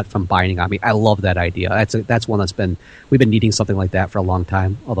the cut from binding on me. I love that idea. That's one we've been needing something like that for a long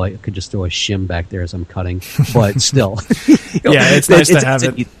time. Although I could just throw a shim back there as I'm cutting, but still, yeah, it's nice to have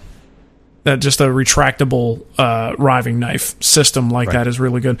it. Just a retractable riving knife system like that is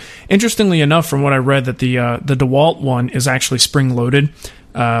really good. Interestingly enough, from what I read, that the DeWalt one is actually spring loaded.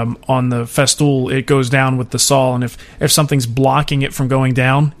 On the Festool, it goes down with the saw, and if something's blocking it from going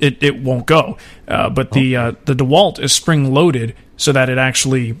down, it won't go. But the DeWalt is spring loaded so that it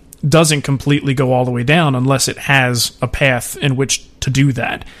actually doesn't completely go all the way down unless it has a path in which to do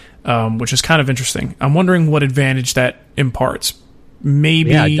that, which is kind of interesting. I'm wondering what advantage that imparts.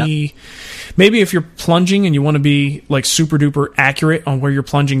 Maybe if you're plunging and you want to be like super duper accurate on where you're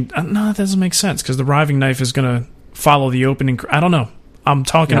plunging, no, that doesn't make sense because the riving knife is going to follow the opening. I don't know. I'm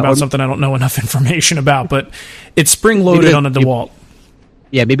talking about something I don't know enough information about, but it's spring loaded on a DeWalt.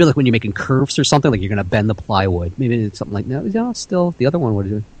 Yeah, maybe like when you're making curves or something, like you're going to bend the plywood. Maybe it's something like that. No, still the other one would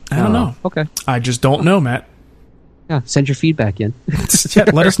do. I don't know. Okay, I just don't know, Matt. Yeah, send your feedback in. Yeah,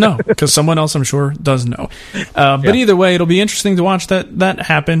 let us know, because someone else, I'm sure, does know. But either way, it'll be interesting to watch that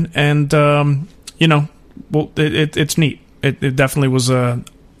happen, and it's neat. It definitely was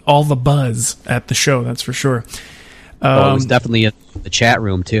all the buzz at the show, that's for sure. It was definitely in the chat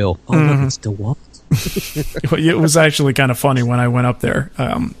room too. Oh, look, it's DeWalt. It was actually kind of funny when I went up there.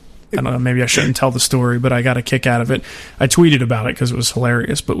 I don't know, maybe I shouldn't tell the story, but I got a kick out of it. I tweeted about it because it was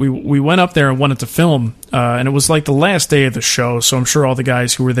hilarious. But we went up there and wanted to film, and it was like the last day of the show, so I'm sure all the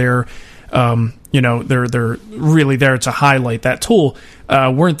guys who were there, they're really there to highlight that tool,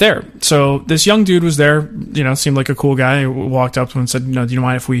 weren't there. So this young dude was there, seemed like a cool guy. I walked up to him and said, do you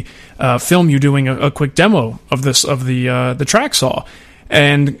mind if we film you doing a quick demo of the track saw?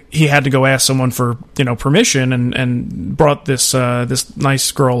 And he had to go ask someone for permission, and brought this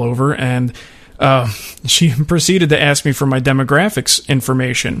nice girl over, and she proceeded to ask me for my demographics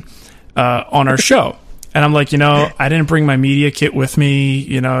information on our show. And I'm like, I didn't bring my media kit with me.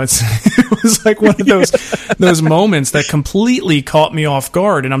 It was like one of those moments that completely caught me off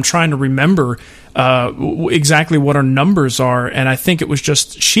guard. And I'm trying to remember exactly what our numbers are. And I think it was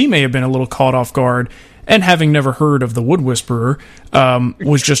just she may have been a little caught off guard. And having never heard of the Wood Whisperer,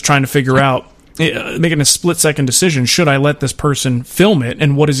 was just trying to figure out, making a split-second decision, should I let this person film it,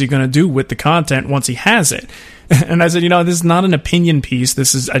 and what is he going to do with the content once he has it? And I said, this is not an opinion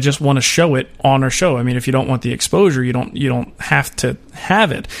piece. I just want to show it on our show. I mean, if you don't want the exposure, you don't have to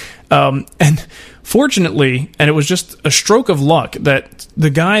have it. And fortunately, and it was just a stroke of luck, that the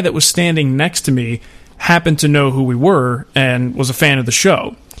guy that was standing next to me happened to know who we were and was a fan of the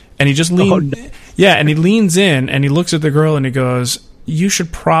show. And he just leaned, and he leans in and he looks at the girl and he goes, "You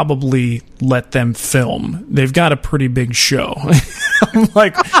should probably let them film. They've got a pretty big show." I'm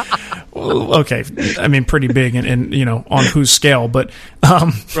like, well, okay, I mean, pretty big, and on whose scale, but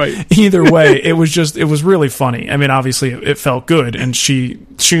right. Either way, it was really funny. I mean, obviously, it felt good, and she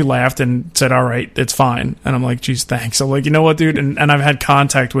laughed and said, "All right, it's fine." And I'm like, "Geez, thanks." I'm like, you know what, dude? And I've had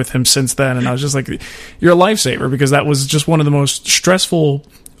contact with him since then, and I was just like, "You're a lifesaver," because that was just one of the most stressful,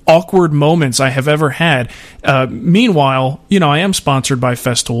 awkward moments I have ever had. Meanwhile, I am sponsored by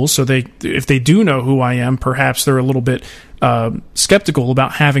Festool, so if they do know who I am, perhaps they're a little bit skeptical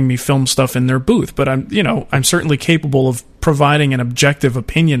about having me film stuff in their booth. But I'm certainly capable of providing an objective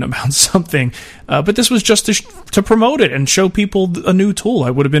opinion about something. But this was just to promote it and show people a new tool. I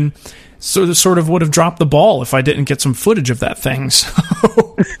would have been sort of would have dropped the ball if I didn't get some footage of that thing. So.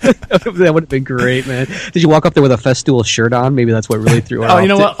 That would have been great, man. Did you walk up there with a Festool shirt on? Maybe that's what really threw her off. Oh, you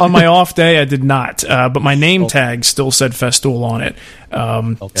know what? On my off day, I did not. But my name tag still said Festool on it.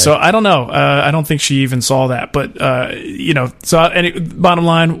 Okay. So I don't know. I don't think she even saw that. But, bottom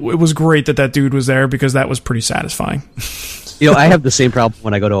line, it was great that dude was there, because that was pretty satisfying. I have the same problem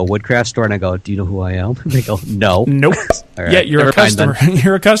when I go to a woodcraft store and I go, "Do you know who I am?" And they go, "No." Nope. Right. Yeah, you're a customer.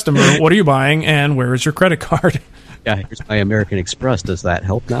 You're a customer. What are you buying, and where is your credit card? Yeah, here's my American Express. Does that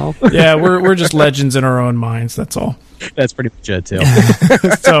help now? Yeah, we're just legends in our own minds. That's all. That's pretty much it, too.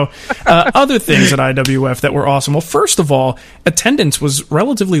 So, other things at IWF that were awesome. Well, first of all, attendance was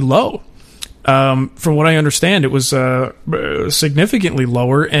relatively low. From what I understand, it was significantly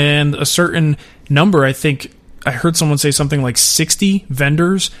lower, and a certain number, I think I heard someone say something like 60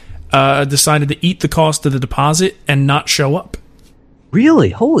 vendors decided to eat the cost of the deposit and not show up. Really?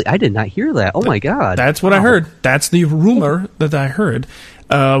 Holy, I did not hear that. Oh, my God. That's what I heard. That's the rumor that I heard.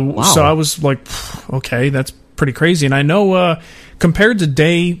 Wow. So I was like, okay, that's pretty crazy. And I know compared to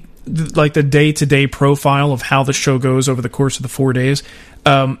the day-to-day profile of how the show goes over the course of the 4 days,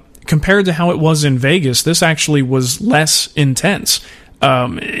 compared to how it was in Vegas, this actually was less intense.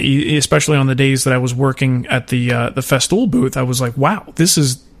 Especially on the days that I was working at the Festool booth, I was like, wow, this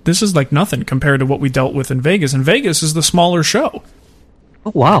is like nothing compared to what we dealt with in Vegas. And Vegas is the smaller show.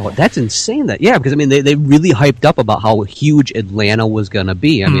 Oh, wow, that's insane. Because I mean, they really hyped up about how huge Atlanta was going to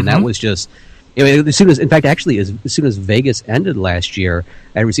be. I mean, that was just. As soon as Vegas ended last year,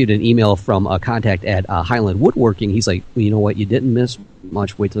 I received an email from a contact at Highland Woodworking. He's like, well, "You know what? You didn't miss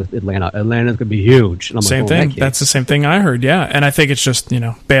much. Wait till Atlanta. Atlanta's going to be huge." And I'm same thing. That's the same thing I heard. Yeah, and I think it's just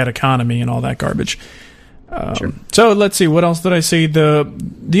bad economy and all that garbage. Sure. So let's see. What else did I see?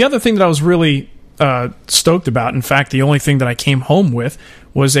 The other thing that I was really stoked about. In fact, the only thing that I came home with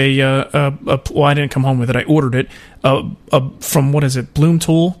was I didn't come home with it. I ordered it from, what is it, Bloom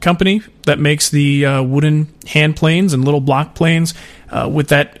Tool Company, that makes the wooden hand planes and little block planes with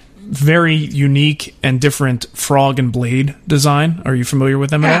that very unique and different frog and blade design. Are you familiar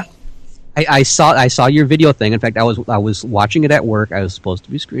with them at all? I saw your video thing. In fact, I was watching it at work. I was supposed to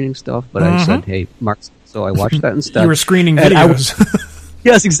be screening stuff, but I said, "Hey, Mark," so I watched that instead. You were screening videos.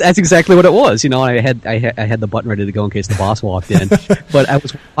 Yes, that's exactly what it was. I had the button ready to go in case the boss walked in. But I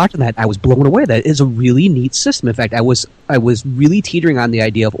was watching that. I was blown away. That is a really neat system. In fact, I was really teetering on the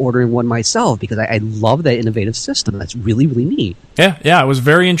idea of ordering one myself, because I love that innovative system. That's really, really neat. Yeah. I was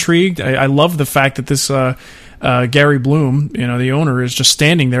very intrigued. I love the fact that this Gary Bloom, the owner, is just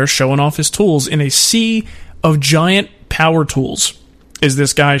standing there showing off his tools in a sea of giant power tools. is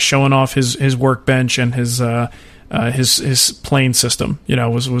this guy showing off his workbench and his plane system,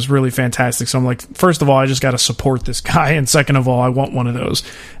 was really fantastic. So I'm like, first of all, I just got to support this guy, and second of all, I want one of those.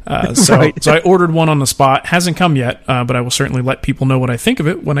 So I ordered one on the spot. Hasn't come yet, but I will certainly let people know what I think of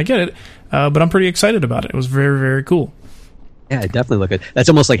it when I get it. But I'm pretty excited about it. It was very, very cool. Yeah, it definitely look good. That's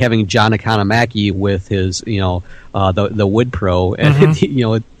almost like having John Economaki with his, the Wood Pro, and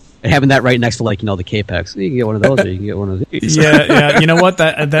having that right next to the Capex. You can get one of those, or you can get one of these. Yeah. You know what?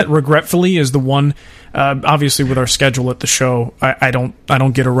 That regretfully is the one. Obviously, with our schedule at the show, I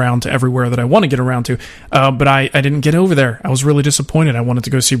don't get around to everywhere that I want to get around to. But I didn't get over there. I was really disappointed. I wanted to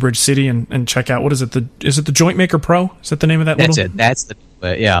go see Bridge City and check out, what is it? Is it the Joint Maker Pro? Is that the name of that? That's it. That's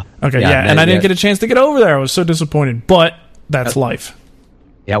the yeah. Okay, yeah. And I didn't get a chance to get over there. I was so disappointed. But that's life.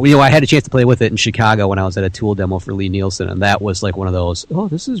 Yeah, I had a chance to play with it in Chicago when I was at a tool demo for Lee Nielsen, and that was like one of those, oh,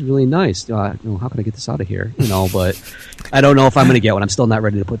 this is really nice. How can I get this out of here? But I don't know if I'm going to get one. I'm still not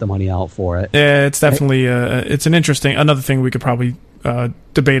ready to put the money out for it. Yeah, it's definitely it's an interesting, another thing we could probably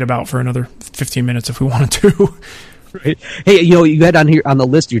debate about for another 15 minutes if we wanted to. Right. Hey, you had on here on the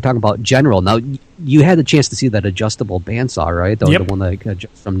list, you're talking about General. Now, you had the chance to see that adjustable bandsaw, right? The one that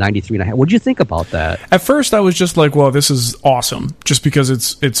from 93.5. What did you think about that? At first, I was just like, well, this is awesome, just because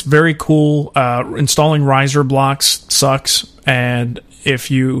it's very cool. Installing riser blocks sucks, and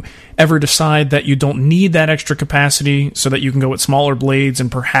if you ever decide that you don't need that extra capacity so that you can go with smaller blades and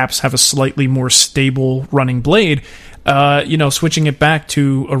perhaps have a slightly more stable running blade, switching it back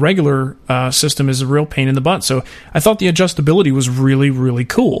to a regular system is a real pain in the butt. So I thought the adjustability was really, really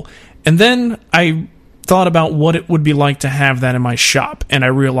cool. And then I thought about what it would be like to have that in my shop, and I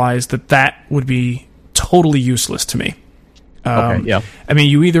realized that would be totally useless to me. Okay, yeah. I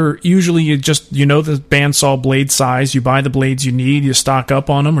mean, you the bandsaw blade size, you buy the blades you need, you stock up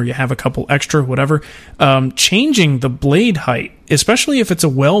on them, or you have a couple extra, whatever. Changing the blade height, especially if it's a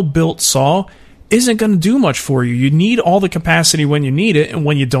well-built saw, isn't going to do much for you. You need all the capacity when you need it, and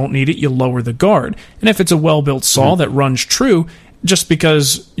when you don't need it, you lower the guard. And if it's a well-built saw that runs true, just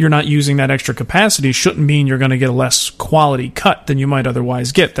because you're not using that extra capacity shouldn't mean you're going to get a less quality cut than you might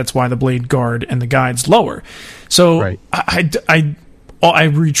otherwise get. That's why the blade guard and the guide's lower. So right. I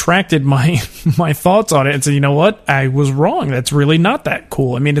retracted my thoughts on it and said, you know what? I was wrong. That's really not that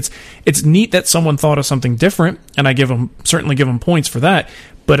cool. I mean, it's neat that someone thought of something different, and I certainly give them points for that.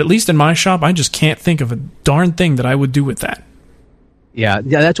 But at least in my shop, I just can't think of a darn thing that I would do with that. Yeah,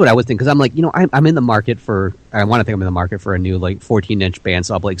 that's what I would think, because I'm like, I'm in the market for, I want to think I'm in the market for a new 14-inch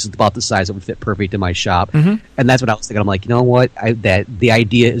bandsaw blade, because it's about the size that would fit perfect in my shop. Mm-hmm. And that's what I was thinking. I'm like, you know what? The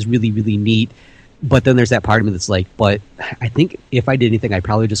idea is really, really neat. But then there's that part of me that's like, but I think if I did anything, I'd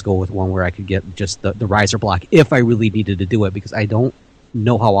probably just go with one where I could get just the riser block if I really needed to do it, because I don't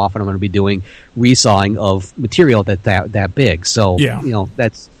know how often I'm going to be doing resawing of material that big. So, yeah.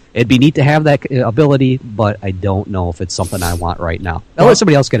 It'd be neat to have that ability, but I don't know if it's something I want right now. I'll let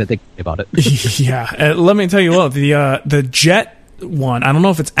somebody else get it. Think about it. Yeah. Let me tell you what, the Jet one, I don't know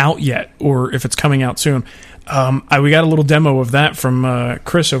if it's out yet or if it's coming out soon. We got a little demo of that from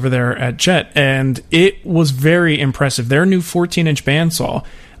Chris over there at Jet, and it was very impressive. Their new 14-inch bandsaw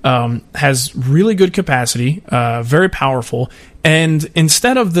has really good capacity, very powerful, and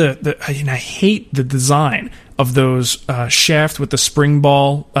instead of I hate the design of those shaft with the spring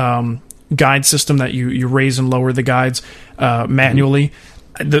ball guide system that you raise and lower the guides manually.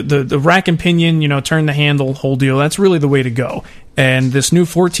 The rack and pinion, turn the handle, whole deal, that's really the way to go. And this new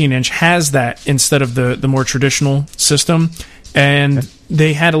 14-inch has that instead of the more traditional system. And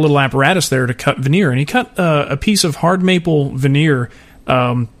they had a little apparatus there to cut veneer. And he cut a piece of hard maple veneer,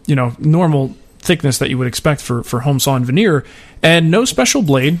 normal thickness that you would expect for home sawn veneer. And no special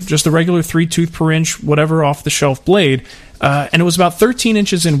blade, just a regular 3-tooth per inch, whatever off-the-shelf blade. And it was about 13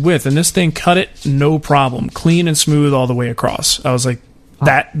 inches in width. And this thing cut it no problem. Clean and smooth all the way across. I was like,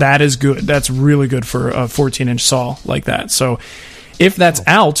 that is good. That's really good for a 14-inch saw like that. So if that's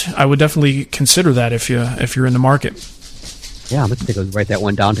out, I would definitely consider that if you're in the market. Yeah, I'm going to write that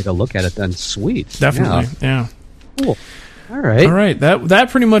one down, take a look at it then. Sweet. Definitely, yeah. Cool. All right. That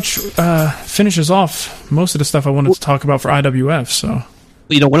pretty much finishes off most of the stuff I wanted to talk about for IWF. So,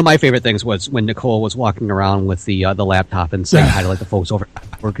 one of my favorite things was when Nicole was walking around with the laptop and saying hi to the folks over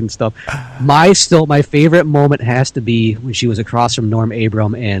at work and stuff. My favorite moment has to be when she was across from Norm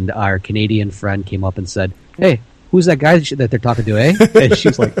Abram and our Canadian friend came up and said, "Hey, who's that guy that they're talking to, eh?" And she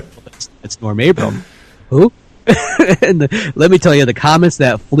was like, "It's Norm Abram." Who? And let me tell you, the comments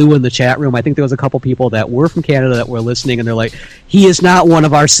that flew in the chat room, I think there was a couple people that were from Canada that were listening, and they're like, he is not one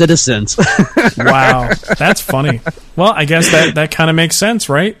of our citizens. Wow, that's funny. Well, I guess that kind of makes sense,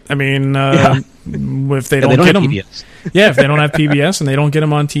 right? I mean, if they don't get him, Yeah, if they don't have PBS and they don't get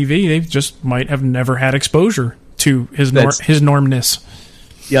him on TV, they just might have never had exposure to his normness.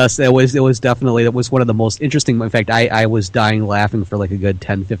 Yes, it was definitely, that was one of the most interesting. In fact, I was dying laughing for like a good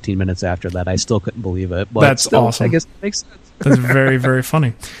 10, 15 minutes after that. I still couldn't believe it. But That's still, awesome. I guess it makes sense. That's very, very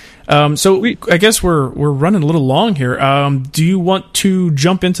funny. So I guess we're running a little long here. Do you want to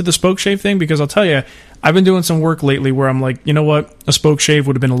jump into the spoke shave thing? Because I'll tell you, I've been doing some work lately where I'm like, you know what? A spoke shave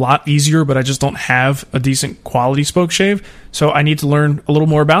would have been a lot easier, but I just don't have a decent quality spoke shave. So I need to learn a little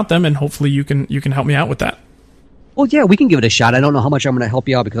more about them, and hopefully you can help me out with that. Well, yeah, we can give it a shot. I don't know how much I'm going to help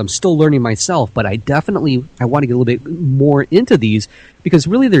you out because I'm still learning myself, but I want to get a little bit more into these because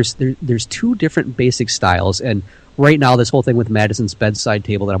really there's two different basic styles. And right now, this whole thing with Madison's bedside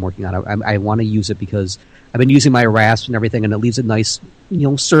table that I'm working on, I want to use it because I've been using my rasp and everything, and it leaves a nice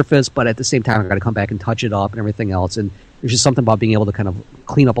surface, but at the same time, I've got to come back and touch it up and everything else. And there's just something about being able to kind of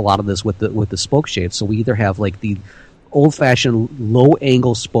clean up a lot of this with the spoke shave. So we either have like the old-fashioned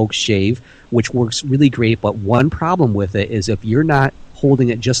low-angle spoke shave, which works really great, but one problem with it is if you're not holding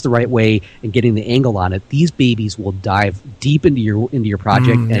it just the right way and getting the angle on it, these babies will dive deep into your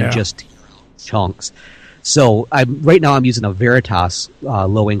project and just chunks. So right now I'm using a Veritas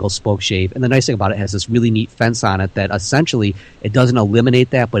low-angle spoke shave, and the nice thing about it has this really neat fence on it that essentially it doesn't eliminate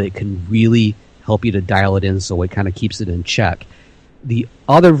that, but it can really help you to dial it in so it kind of keeps it in check. The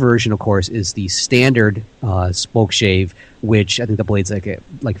other version, of course, is the standard spoke shave, which I think the blade's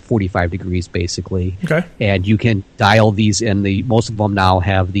like 45 degrees, basically. Okay. And you can dial these in. Most of them now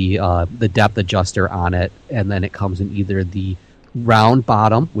have the depth adjuster on it, and then it comes in either the round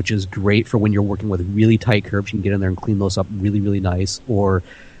bottom, which is great for when you're working with really tight curves. You can get in there and clean those up really, really nice, or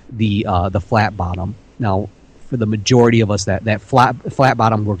the flat bottom. Now, for the majority of us, that flat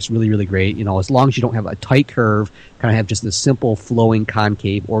bottom works really, really great. As long as you don't have a tight curve, kind of have just a simple flowing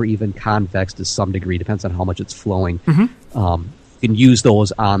concave or even convex to some degree, depends on how much it's flowing. Mm-hmm. You can use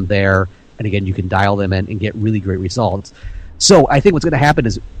those on there, and again, you can dial them in and get really great results. So I think what's going to happen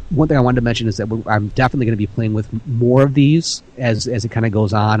is, one thing I wanted to mention is that I'm definitely going to be playing with more of these as it kind of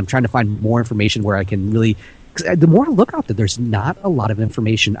goes on. I'm trying to find more information where I can really, because the more I look out there, there's not a lot of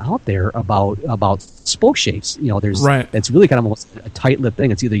information out there about spoke shaves. It's really kind of almost a tight-lipped thing.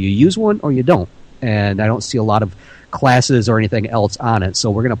 It's either you use one or you don't, and I don't see a lot of classes or anything else on it.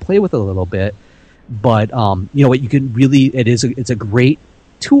 So we're going to play with it a little bit, but you can really, it's a great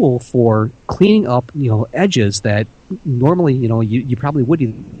tool for cleaning up edges that normally you probably would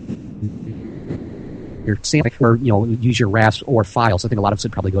your sanding or use your rasp or files. I think a lot of us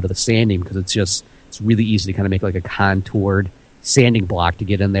would probably go to the sanding because it's really easy to kind of make like a contoured sanding block to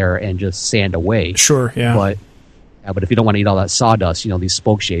get in there and just sand away. Sure, yeah. But if you don't want to eat all that sawdust, these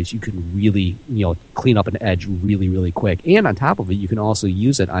spoke shaves, you can really, clean up an edge really, really quick. And on top of it, you can also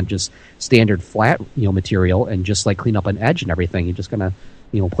use it on just standard flat, material and just like clean up an edge and everything. You're just gonna,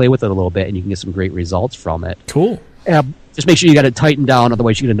 play with it a little bit, and you can get some great results from it. Cool. Just make sure you got it tightened down,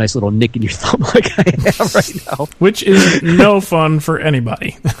 otherwise you get a nice little nick in your thumb like I have right now. Which is no fun for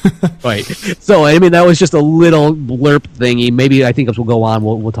anybody. Right. So, that was just a little blurb thingy. Maybe I think as we'll go on,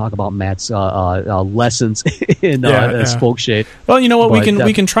 we'll talk about Matt's lessons in spoke shave. Well, you know what?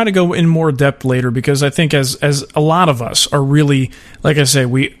 We can try to go in more depth later, because I think as a lot of us are really, like I say,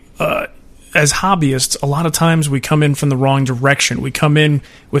 we... as hobbyists, a lot of times we come in from the wrong direction. We come in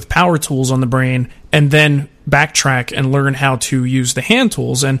with power tools on the brain and then backtrack and learn how to use the hand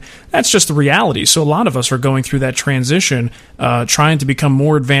tools, and that's just the reality. So a lot of us are going through that transition, trying to become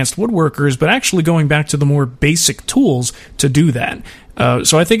more advanced woodworkers, but actually going back to the more basic tools to do that.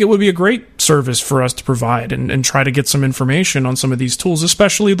 So I think it would be a great service for us to provide and try to get some information on some of these tools,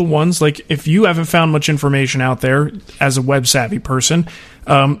 especially the ones like if you haven't found much information out there as a web savvy person,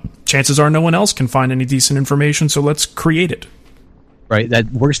 chances are no one else can find any decent information, so let's create it. Right,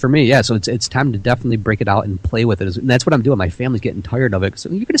 that works for me. Yeah, so it's time to definitely break it out and play with it, and that's what I'm doing. My family's getting tired of it. So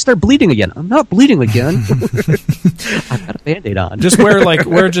you're going to start bleeding again. I'm not bleeding again. I've got a Band-Aid on. Just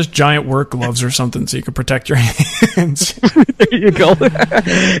wear just giant work gloves or something so you can protect your hands. There you go.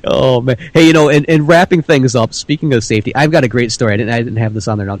 Oh man, hey, and wrapping things up. Speaking of safety, I've got a great story. I didn't have this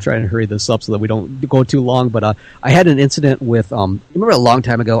on there, and I'll try and hurry this up so that we don't go too long. But I had an incident with. Remember a long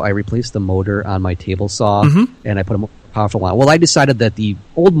time ago, I replaced the motor on my table saw, and I put a powerful one. Well, I decided that the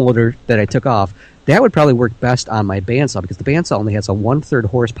old motor that I took off, that would probably work best on my bandsaw, because the bandsaw only has a 1/3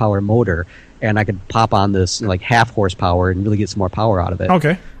 horsepower motor, and I could pop on this like half horsepower and really get some more power out of it.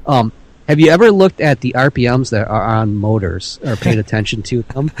 Okay. Having Have you ever looked at the RPMs that are on motors or paid attention to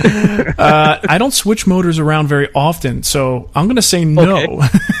them? I don't switch motors around very often, so I'm going to say no.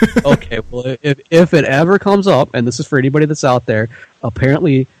 Okay, well, if it ever comes up, and this is for anybody that's out there,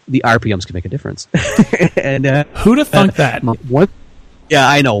 apparently the RPMs can make a difference. And who'd have thunk that? Yeah,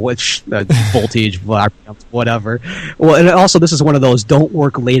 I know, which voltage, whatever. Well, and also this is one of those don't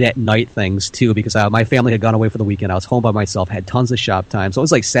work late at night things, too, because my family had gone away for the weekend. I was home by myself, had tons of shop time. So it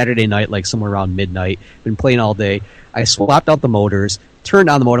was like Saturday night, like somewhere around midnight. Been playing all day. I swapped out the motors, turned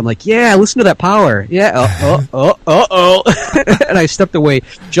on the motor. I'm like, yeah, listen to that power. Yeah, and I stepped away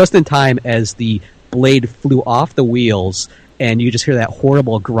just in time as the blade flew off the wheels, and you just hear that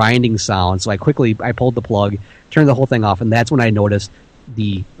horrible grinding sound. So I pulled the plug, turned the whole thing off, and that's when I noticed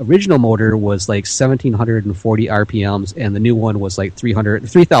the original motor was like 1,740 RPMs, and the new one was like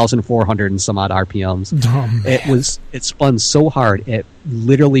 3,400 and some odd RPMs. It spun so hard, it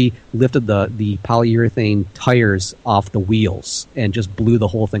literally lifted the polyurethane tires off the wheels and just blew the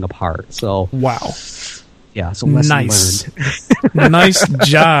whole thing apart. So wow. Yeah, so lesson learned. Nice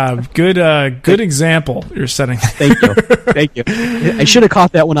job. Good example you're setting. Thank you. I should have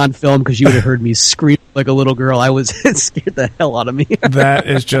caught that one on film because you would have heard me scream like a little girl. It scared the hell out of me. That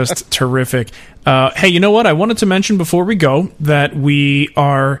is just terrific. Hey, you know what? I wanted to mention before we go that we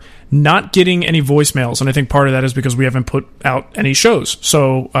are not getting any voicemails, and I think part of that is because we haven't put out any shows.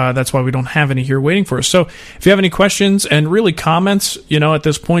 So that's why we don't have any here waiting for us. So if you have any questions and really comments, at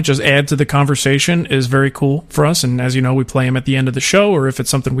this point, just add to the conversation is very cool for us. And as you know, we play them at the end of the show, or if it's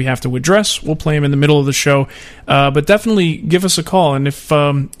something we have to address, we'll play them in the middle of the show. But definitely give us a call. And if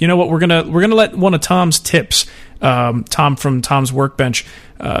you know what, we're gonna let one of Tom's tips, Tom from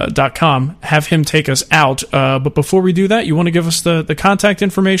Tom'sWorkbench.com, have him take us out. But before we do that, you want to give us the contact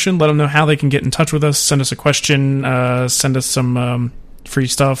information, let them know how they can get in touch with us, send us a question, send us some free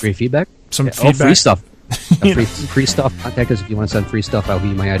stuff. Free feedback? Feedback. Free stuff. Free stuff. Contact us if you want to send free stuff. I'll give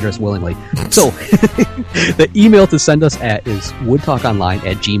you my address willingly. So the email to send us at is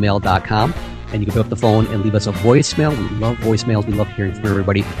woodtalkonline@gmail.com. And you can pick up the phone and leave us a voicemail. We love voicemails. We love hearing from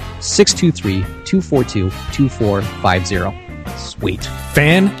everybody. 623-242-2450. Sweet.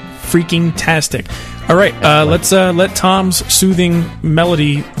 Fan-freaking-tastic. All right, let's let Tom's soothing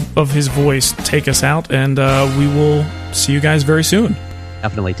melody of his voice take us out, and we will see you guys very soon.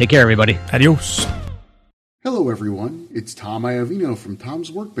 Definitely. Take care, everybody. Adios. Hello, everyone. It's Tom Iovino from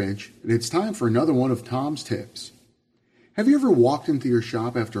Tom's Workbench, and it's time for another one of Tom's Tips. Have you ever walked into your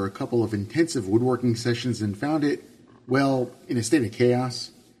shop after a couple of intensive woodworking sessions and found it, well, in a state of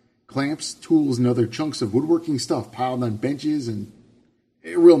chaos? Clamps, tools, and other chunks of woodworking stuff piled on benches and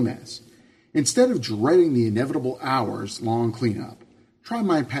a real mess. Instead of dreading the inevitable hours-long cleanup, try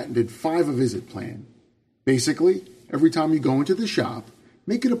my patented 5-a-visit plan. Basically, every time you go into the shop,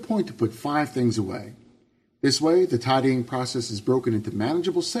 make it a point to put 5 things away. This way, the tidying process is broken into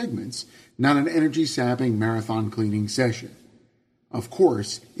manageable segments, not an energy-sapping marathon cleaning session. Of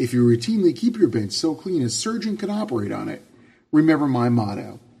course, if you routinely keep your bench so clean a surgeon can operate on it, remember my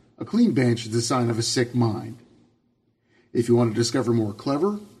motto: a clean bench is the sign of a sick mind. If you want to discover more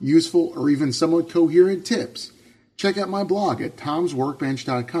clever, useful, or even somewhat coherent tips, check out my blog at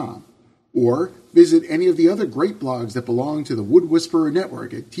tomsworkbench.com, or visit any of the other great blogs that belong to the Wood Whisperer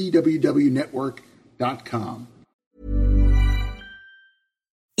Network at twwnetwork.com.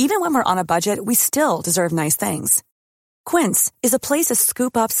 Even when we're on a budget, we still deserve nice things. Quince is a place to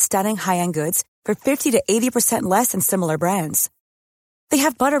scoop up stunning high-end goods for 50 to 80% less than similar brands. They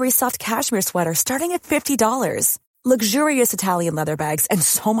have buttery soft cashmere sweaters starting at $50, luxurious Italian leather bags, and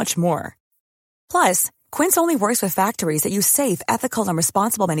so much more. Plus, Quince only works with factories that use safe, ethical, and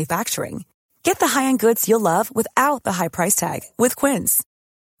responsible manufacturing. Get the high-end goods you'll love without the high price tag with Quince.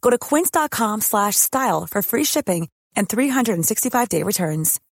 Go to quince.com/style for free shipping and 365-day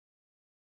returns.